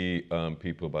will be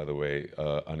people, by the way,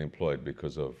 unemployed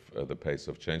because of the pace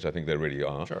of change. I think there really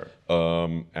are. Sure.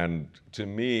 And to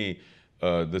me,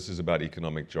 this is about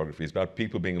economic geography. It's about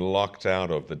people being locked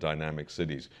out of the dynamic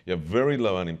cities. You have very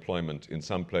low unemployment in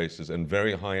some places and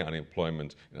very high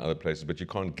unemployment in other places, but you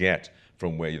can't get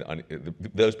from where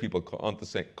those people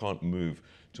can't move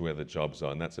to where the jobs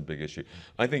are, and that's a big issue.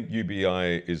 I think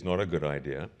UBI is not a good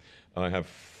idea. I have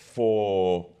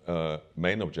four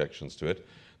main objections to it.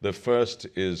 The first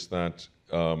is that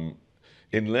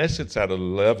unless it's at a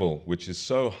level which is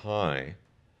so high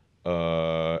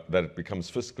that it becomes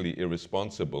fiscally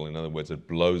irresponsible, in other words, it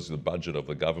blows the budget of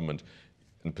the government,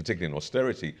 and particularly in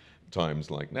austerity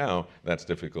times like now, that's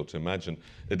difficult to imagine,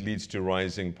 it leads to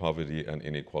rising poverty and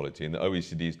inequality. And the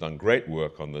OECD has done great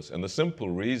work on this. And the simple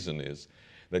reason is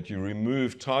that you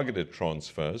remove targeted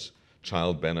transfers,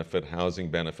 child benefit, housing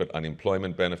benefit,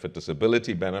 unemployment benefit,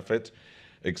 disability benefit,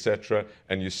 etc.,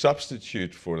 and you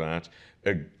substitute for that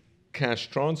a cash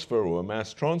transfer or a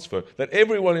mass transfer that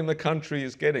everyone in the country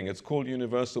is getting. It's called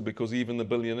universal because even the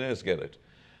billionaires get it.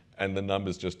 And the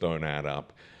numbers just don't add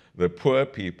up. The poor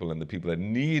people and the people that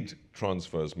need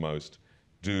transfers most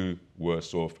do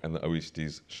worse off, and the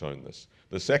OECD's shown this.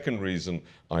 The second reason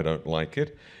I don't like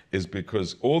it is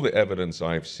because all the evidence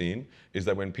I've seen is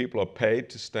that when people are paid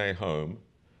to stay home,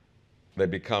 they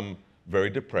become very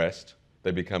depressed,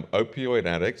 they become opioid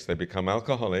addicts, they become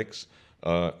alcoholics,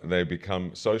 they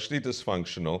become socially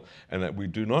dysfunctional, and that we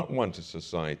do not want a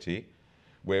society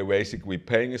where basically we're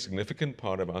paying a significant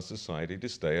part of our society to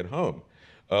stay at home.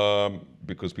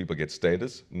 Because people get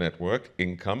status, network,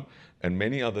 income, and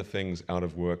many other things out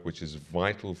of work, which is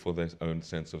vital for their own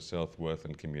sense of self-worth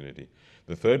and community.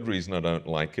 The third reason I don't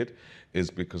like it is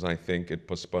because I think it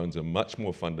postpones a much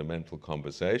more fundamental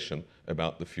conversation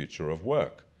about the future of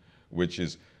work, which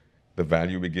is the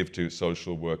value we give to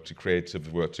social work, to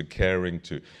creative work, to caring,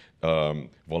 to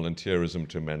volunteerism,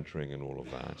 to mentoring, and all of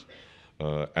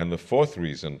that. And the fourth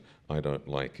reason I don't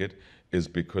like it is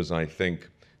because I think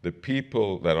the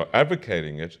people that are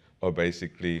advocating it are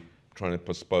basically trying to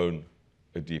postpone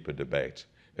a deeper debate.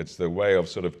 It's the way of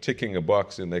sort of ticking a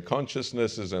box in their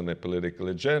consciousnesses and their political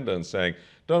agenda and saying,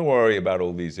 don't worry about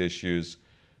all these issues,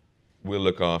 we'll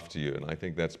look after you. And I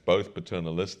think that's both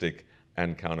paternalistic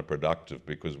and counterproductive,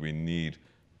 because we need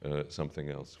something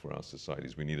else for our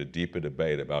societies. We need a deeper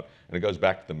debate about, and it goes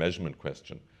back to the measurement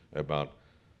question, about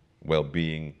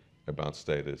well-being, about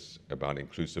status, about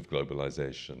inclusive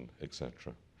globalization,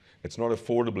 etc. It's not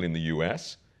affordable in the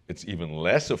US. It's even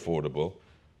less affordable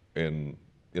in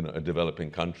a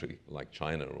developing country like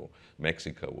China or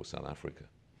Mexico or South Africa.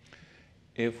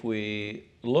 If we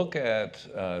look at,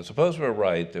 suppose we're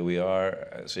right that we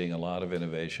are seeing a lot of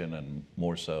innovation and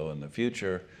more so in the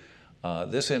future,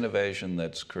 this innovation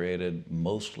that's created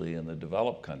mostly in the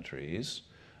developed countries,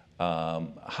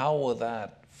 how will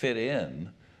that fit in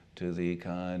to the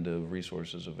kind of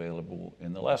resources available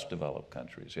in the less developed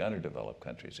countries, the underdeveloped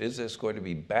countries? Is this going to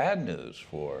be bad news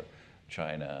for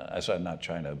China, sorry, not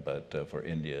China, but for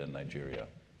India and Nigeria?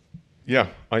 Yeah,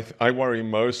 I worry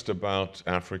most about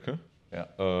Africa. Yeah.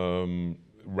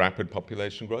 Rapid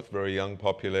population growth, very young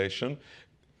population.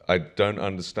 I don't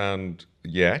understand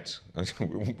yet,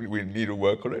 we need to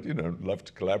work on it, I'd love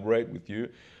to collaborate with you,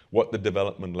 what the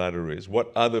development ladder is,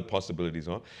 what other possibilities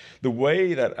are. The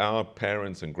way that our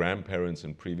parents and grandparents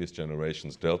and previous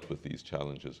generations dealt with these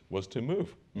challenges was to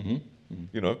move. Mm-hmm.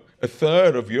 Mm-hmm. A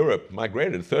third of Europe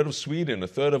migrated, a third of Sweden, a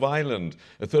third of Ireland,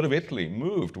 a third of Italy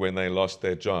moved when they lost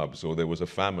their jobs or there was a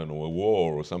famine or a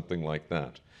war or something like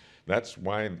that. That's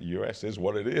why the US is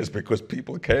what it is, because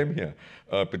people came here,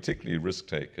 particularly risk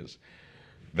takers.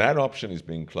 That option is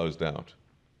being closed out.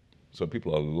 So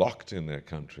people are locked in their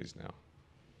countries now.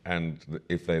 And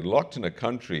if they're locked in a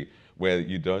country where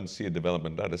you don't see a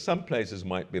development ladder, some places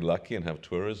might be lucky and have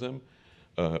tourism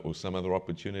or some other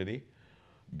opportunity.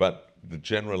 But the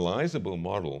generalizable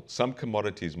model, some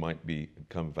commodities might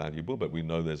become valuable, but we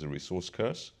know there's a resource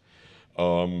curse.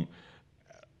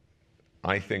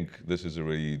 I think this is a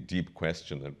really deep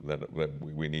question that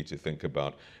we need to think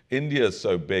about. India is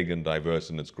so big and diverse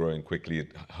and it's growing quickly,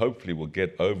 it hopefully will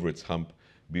get over its hump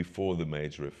before the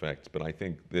major effects. But I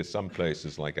think there's some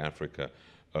places like Africa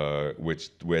where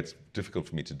it's difficult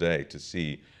for me today to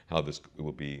see how this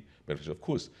will be beneficial. Of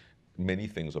course, many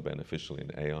things are beneficial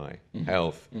in AI, mm-hmm.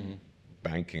 health, mm-hmm.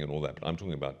 banking and all that, but I'm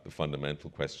talking about the fundamental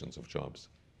questions of jobs.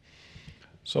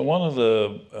 So one of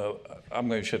the, I'm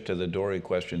going to shift to the Dory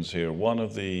questions here. One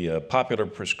of the popular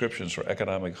prescriptions for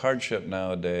economic hardship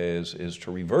nowadays is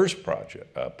to reverse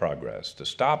progress, to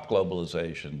stop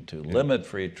globalization, to limit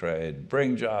free trade,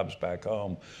 bring jobs back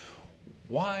home.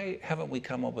 Why haven't we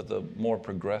come up with a more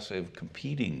progressive,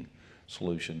 competing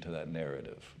solution to that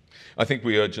narrative? I think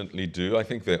we urgently do. I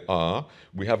think there are.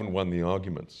 We haven't won the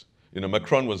arguments. You know,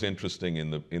 Macron was interesting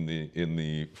in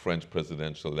the French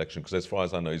presidential election because, as far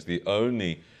as I know, he's the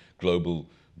only global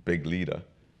big leader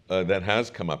that has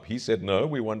come up. He said, no,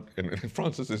 we want, and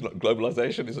Francis is not,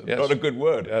 globalization is Yes. not a good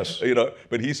word, Yes. you know,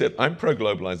 but he said, I'm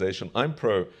pro-globalization, I'm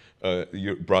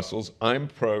pro-Brussels, I'm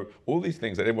pro all these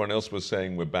things that everyone else was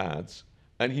saying were bads,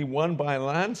 and he won by a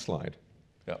landslide.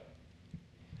 Yeah.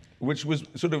 Which was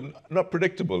sort of not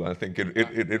predictable, I think,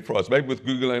 for us. Maybe with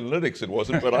Google Analytics it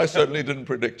wasn't, but I certainly didn't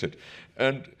predict it.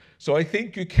 And so I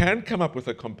think you can come up with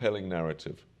a compelling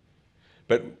narrative.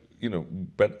 But, you know,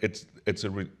 but it's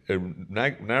a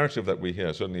narrative that we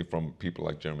hear, certainly from people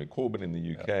like Jeremy Corbyn in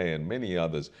the UK and many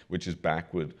others, which is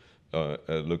backward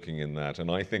looking in that.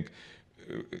 And I think,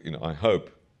 you know, I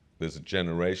hope there's a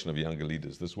generation of younger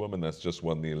leaders. This woman that's just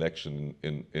won the election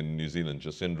in New Zealand,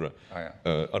 Jacinda,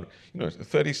 you know,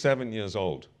 37 years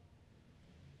old,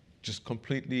 just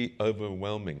completely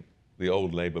overwhelming the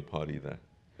old Labour Party there.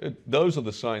 Those are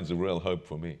the signs of real hope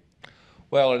for me.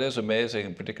 Well, it is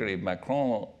amazing, particularly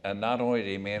Macron, and not only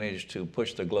did he manage to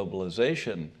push the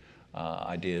globalization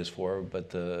ideas forward, but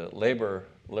the labor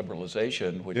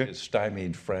liberalization, which has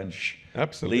stymied French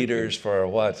leaders for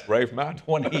what? Brave man.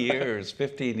 20 years,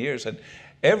 15 years. And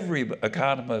every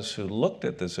economist who looked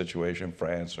at the situation in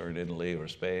France or in Italy or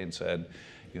Spain said,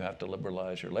 you have to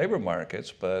liberalize your labor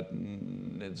markets, but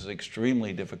it's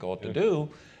extremely difficult to do.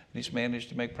 And he's managed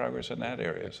to make progress in that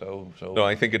area. No,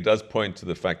 I think it does point to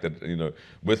the fact that, you know,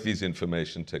 with these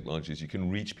information technologies, you can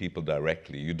reach people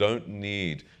directly. You don't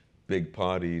need big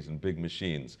parties and big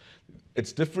machines.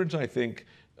 It's different, I think,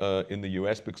 in the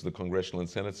US because of the congressional and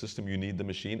Senate system, you need the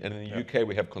machine. And in the UK,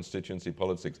 we have constituency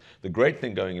politics. The great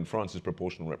thing going in France is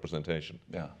proportional representation,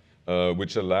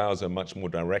 which allows a much more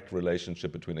direct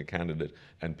relationship between a candidate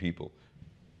and people.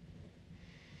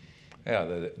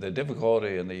 Yeah, the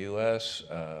difficulty in the U.S.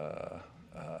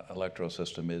 Electoral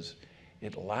system is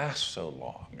it lasts so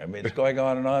long. I mean, it's going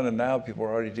on, and now people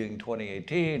are already doing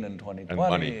 2018 and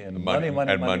 2020, and money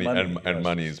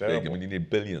is big. I mean, you need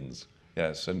billions.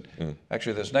 Yes, and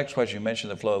actually, this next question, you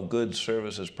mentioned the flow of goods,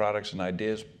 services, products, and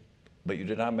ideas, but you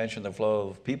did not mention the flow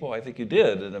of people. I think you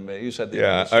did, and you said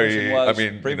the solution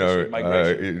was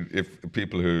migration. If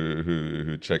people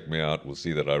who check me out will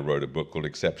see that I wrote a book called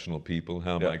Exceptional People,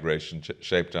 How Migration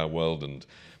Shaped Our World and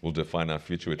Will Define Our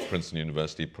Future, which Princeton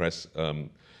University Press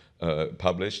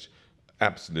published.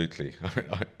 Absolutely.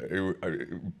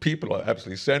 People are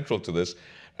absolutely central to this.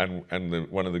 And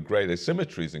one of the great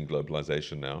asymmetries in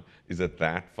globalization now is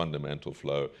that fundamental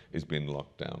flow is being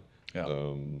locked down.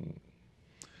 Yeah.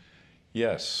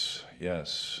 Yes.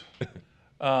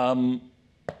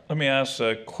 Let me ask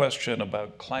a question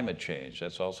about climate change.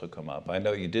 That's also come up. I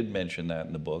know you did mention that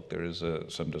in the book. There is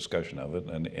some discussion of it,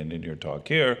 and in your talk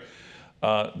here.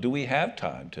 Do we have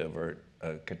time to avert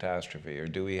a catastrophe, or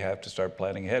do we have to start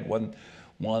planning ahead?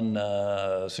 One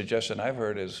suggestion I've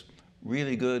heard is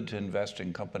really good to invest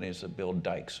in companies that build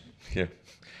dikes.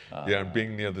 And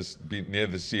being near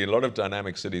the sea, a lot of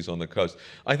dynamic cities on the coast.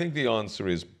 I think the answer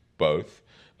is both.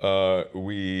 There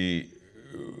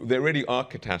really are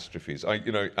catastrophes.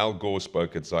 Al Gore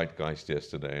spoke at Zeitgeist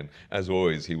yesterday, and as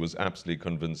always, he was absolutely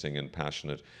convincing and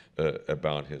passionate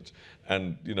about it.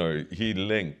 And he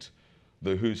linked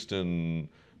the Houston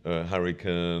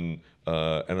hurricane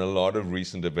and a lot of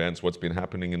recent events, what's been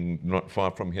happening not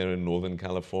far from here in Northern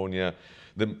California.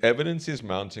 The evidence is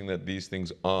mounting that these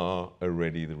things are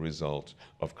already the result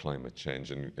of climate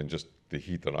change and just the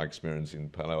heat that I experience in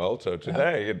Palo Alto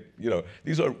today.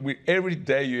 Every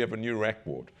day you have a new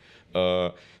record.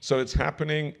 So it's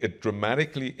happening. It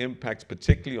dramatically impacts,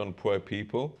 particularly on poor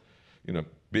people.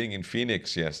 Being in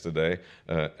Phoenix yesterday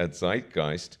at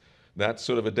Zeitgeist, that's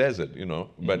sort of a desert,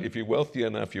 But if you're wealthy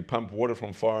enough, you pump water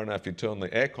from far enough, you turn the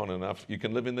aircon enough, you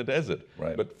can live in the desert.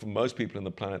 Right. But for most people on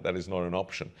the planet, that is not an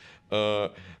option.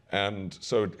 And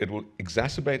so it will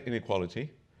exacerbate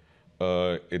inequality.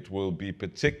 It will be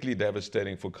particularly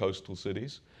devastating for coastal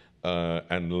cities.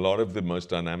 And a lot of the most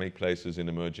dynamic places in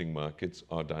emerging markets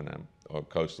are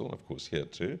coastal, of course, here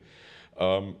too.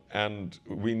 And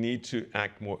we need to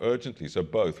act more urgently. So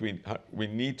both. We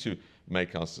need to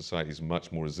make our societies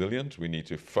much more resilient. We need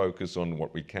to focus on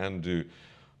what we can do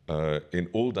in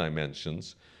all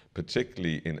dimensions,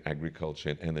 particularly in agriculture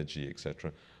and energy,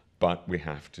 etc. But we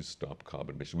have to stop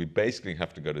carbon emissions. We basically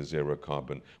have to go to zero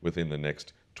carbon within the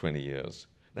next 20 years.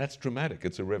 That's dramatic.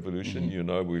 It's a revolution.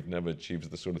 We've never achieved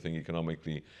this sort of thing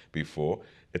economically before.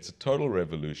 It's a total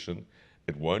revolution.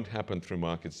 It won't happen through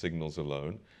market signals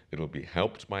alone. It'll be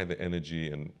helped by the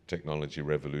energy and technology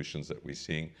revolutions that we're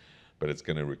seeing, but it's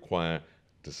going to require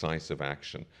decisive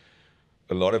action.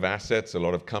 a lot of assets, a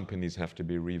lot of companies have to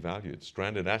be revalued.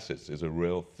 Stranded assets is a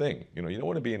real thing. You know, you don't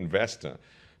want to be an investor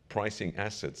pricing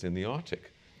assets in the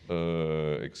Arctic,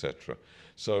 etc.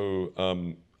 So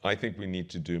I think we need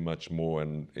to do much more,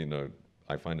 and you know,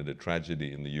 I find it a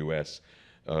tragedy in the US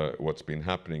what's been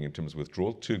happening in terms of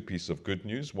withdrawal. Two pieces of good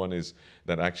news. One is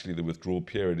that actually the withdrawal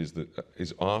period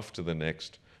is after the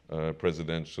next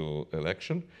presidential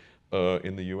election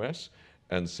in the US.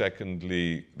 And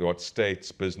secondly, what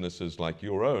states, businesses like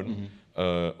your own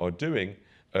are doing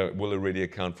will already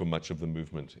account for much of the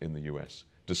movement in the US,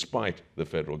 despite the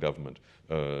federal government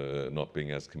not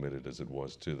being as committed as it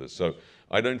was to this. So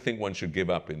I don't think one should give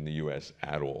up in the US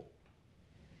at all.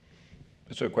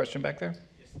 Is there a question back there?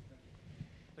 Yes.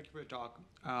 Thank you for your talk.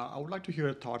 I would like to hear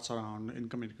your thoughts around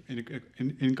income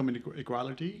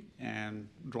inequality and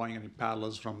drawing any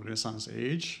parallels from Renaissance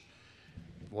age.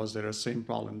 Was there a same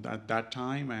problem at that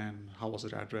time, and how was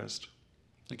it addressed?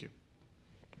 Thank you.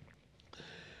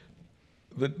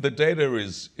 The data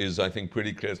is, I think,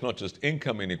 pretty clear. It's not just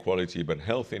income inequality, but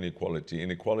health inequality.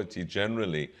 Inequality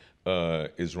generally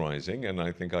is rising, and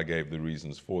I think I gave the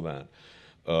reasons for that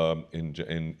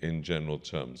in general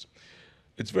terms.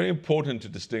 It's very important to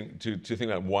think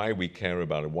about why we care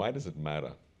about it. Why does it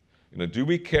matter? You know, do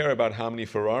we care about how many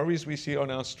Ferraris we see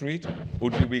on our street, or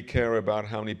do we care about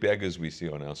how many beggars we see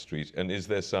on our street? And is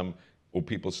there or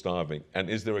people starving? And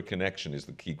is there a connection is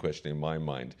the key question in my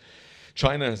mind.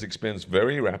 China has experienced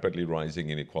very rapidly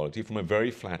rising inequality from a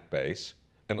very flat base,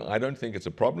 and I don't think it's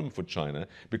a problem for China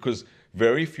because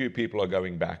very few people are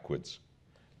going backwards.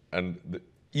 And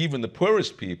even the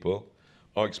poorest people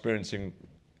are experiencing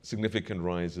significant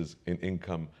rises in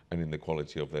income and in the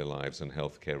quality of their lives and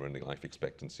healthcare and life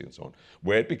expectancy and so on.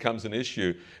 Where it becomes an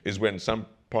issue is when some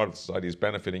part of society is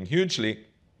benefiting hugely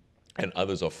and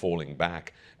others are falling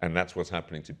back. And that's what's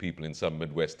happening to people in some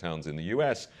Midwest towns in the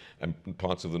US and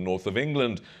parts of the north of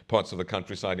England, parts of the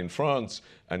countryside in France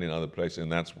and in other places.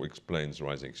 And that's what explains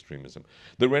rising extremism.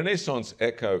 The Renaissance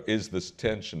echo is this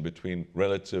tension between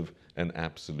relative and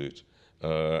absolute.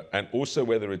 And also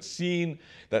whether it's seen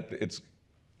that it's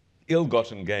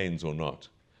ill-gotten gains or not.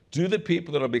 Do the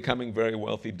people that are becoming very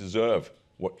wealthy deserve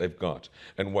what they've got?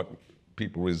 And what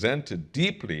people resented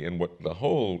deeply, and what the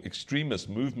whole extremist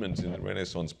movement in the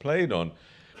Renaissance played on,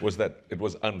 was that it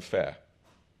was unfair.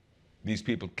 These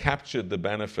people captured the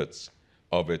benefits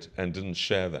of it and didn't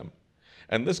share them.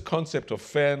 And this concept of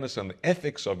fairness and the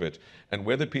ethics of it, and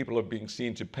whether people are being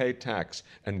seen to pay tax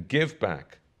and give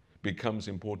back, becomes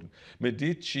important.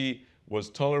 Medici was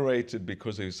tolerated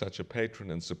because he was such a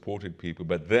patron and supported people.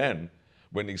 But then,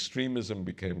 when extremism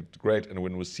became great and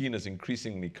when it was seen as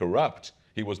increasingly corrupt,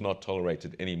 he was not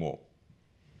tolerated anymore.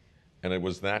 And it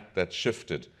was that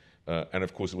shifted. And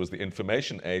of course, it was the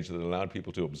information age that allowed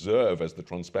people to observe, as the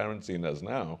transparency does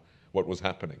now, what was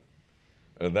happening.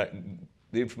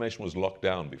 The information was locked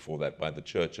down before that by the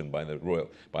church and by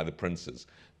the princes.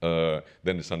 Then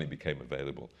it suddenly became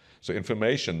available. So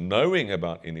information, knowing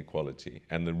about inequality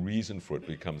and the reason for it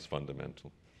becomes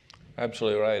fundamental.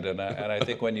 Absolutely right. And I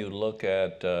think when you look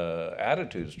at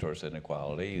attitudes towards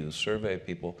inequality, you survey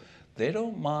people, they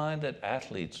don't mind that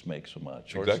athletes make so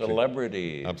much, or Exactly.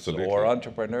 celebrities, Absolutely. or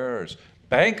entrepreneurs.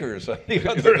 Bankers, on the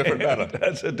other hand,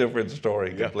 that's a different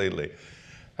story completely.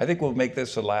 I think we'll make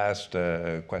this the last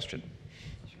question.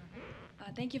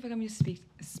 Thank you for coming to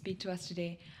speak to us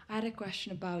today. I had a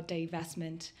question about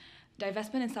divestment.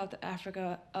 Divestment in South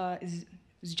Africa is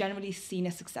generally seen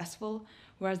as successful,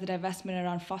 whereas the divestment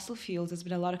around fossil fuels, there's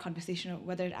been a lot of conversation of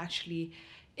whether it actually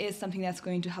is something that's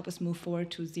going to help us move forward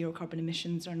to zero carbon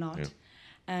emissions or not. Yeah.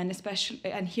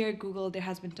 And here at Google, there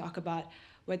has been talk about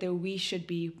whether we should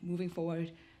be moving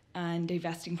forward and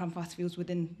divesting from fossil fuels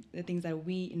within the things that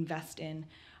we invest in.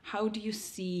 How do you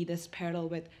see this parallel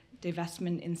with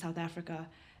divestment in South Africa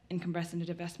in comparison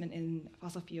to divestment in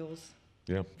fossil fuels?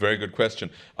 Yeah, very good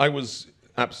question. I was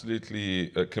absolutely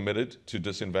committed to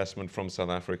disinvestment from South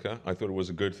Africa. I thought it was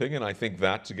a good thing, and I think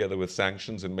that, together with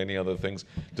sanctions and many other things,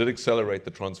 did accelerate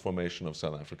the transformation of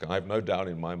South Africa. I have no doubt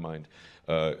in my mind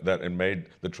that it made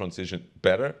the transition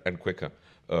better and quicker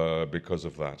because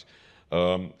of that.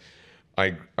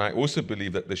 I also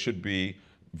believe that there should be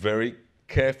very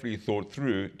carefully thought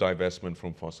through divestment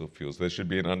from fossil fuels. There should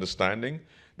be an understanding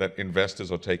that investors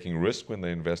are taking risk when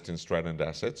they invest in stranded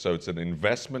assets. So it's an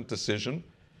investment decision,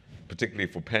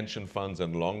 particularly for pension funds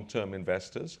and long-term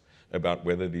investors, about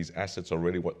whether these assets are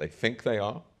really what they think they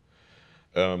are.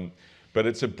 But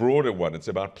it's a broader one. It's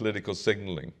about political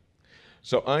signaling.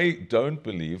 So I don't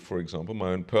believe, for example, my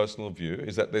own personal view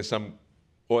is that there's some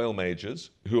oil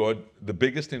majors who are the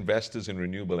biggest investors in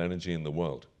renewable energy in the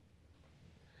world.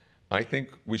 I think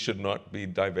we should not be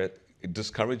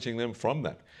discouraging them from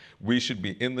that. We should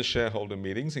be in the shareholder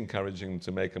meetings, encouraging them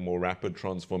to make a more rapid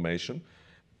transformation,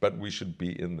 but we should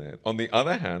be in there. On the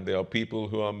other hand, there are people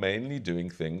who are mainly doing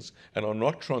things and are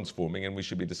not transforming, and we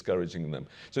should be discouraging them.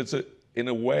 So in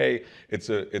a way,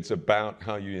 it's about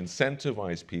how you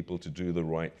incentivize people to do the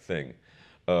right thing,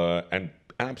 and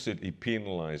absolutely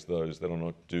penalize those that are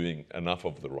not doing enough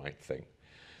of the right thing.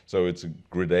 So it's a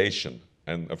gradation.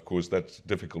 And of course, that's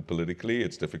difficult politically.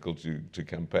 It's difficult to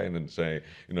campaign and say,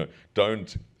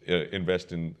 don't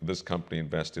invest in this company,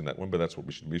 invest in that one, but that's what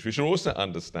we should be. We should also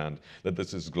understand that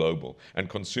this is global and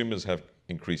consumers have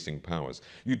increasing powers.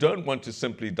 You don't want to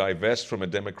simply divest from a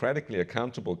democratically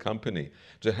accountable company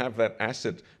to have that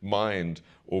asset mined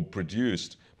or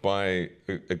produced by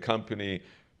a company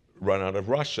run out of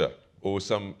Russia or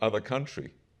some other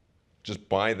country. Just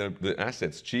buy the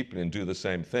assets cheaply and do the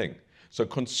same thing. So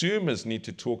consumers need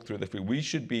to talk through that. We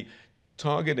should be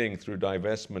targeting through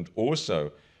divestment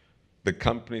also the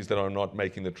companies that are not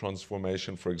making the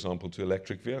transformation, for example, to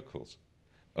electric vehicles,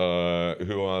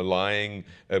 who are lying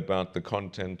about the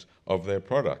content of their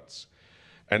products.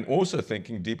 And also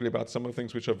thinking deeply about some of the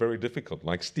things which are very difficult,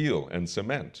 like steel and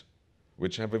cement,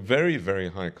 which have a very, very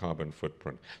high carbon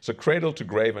footprint. So cradle to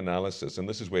grave analysis, and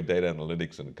this is where data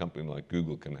analytics and a company like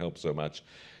Google can help so much.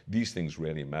 These things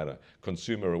really matter.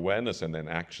 Consumer awareness and then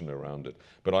action around it.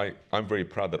 But I'm very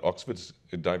proud that Oxford's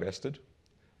divested.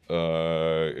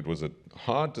 It was a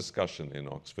hard discussion in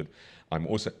Oxford. I'm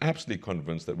also absolutely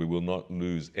convinced that we will not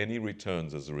lose any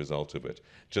returns as a result of it,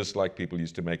 just like people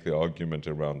used to make the argument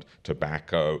around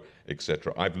tobacco,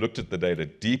 etc. I've looked at the data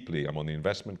deeply. I'm on the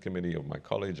investment committee of my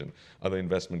college and other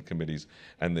investment committees,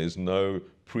 and there's no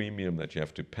premium that you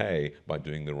have to pay by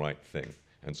doing the right thing.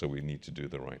 And so we need to do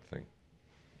the right thing.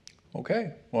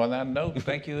 Okay. Well, on that note,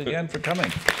 thank you again for coming.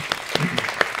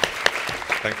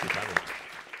 Thank you, Karen.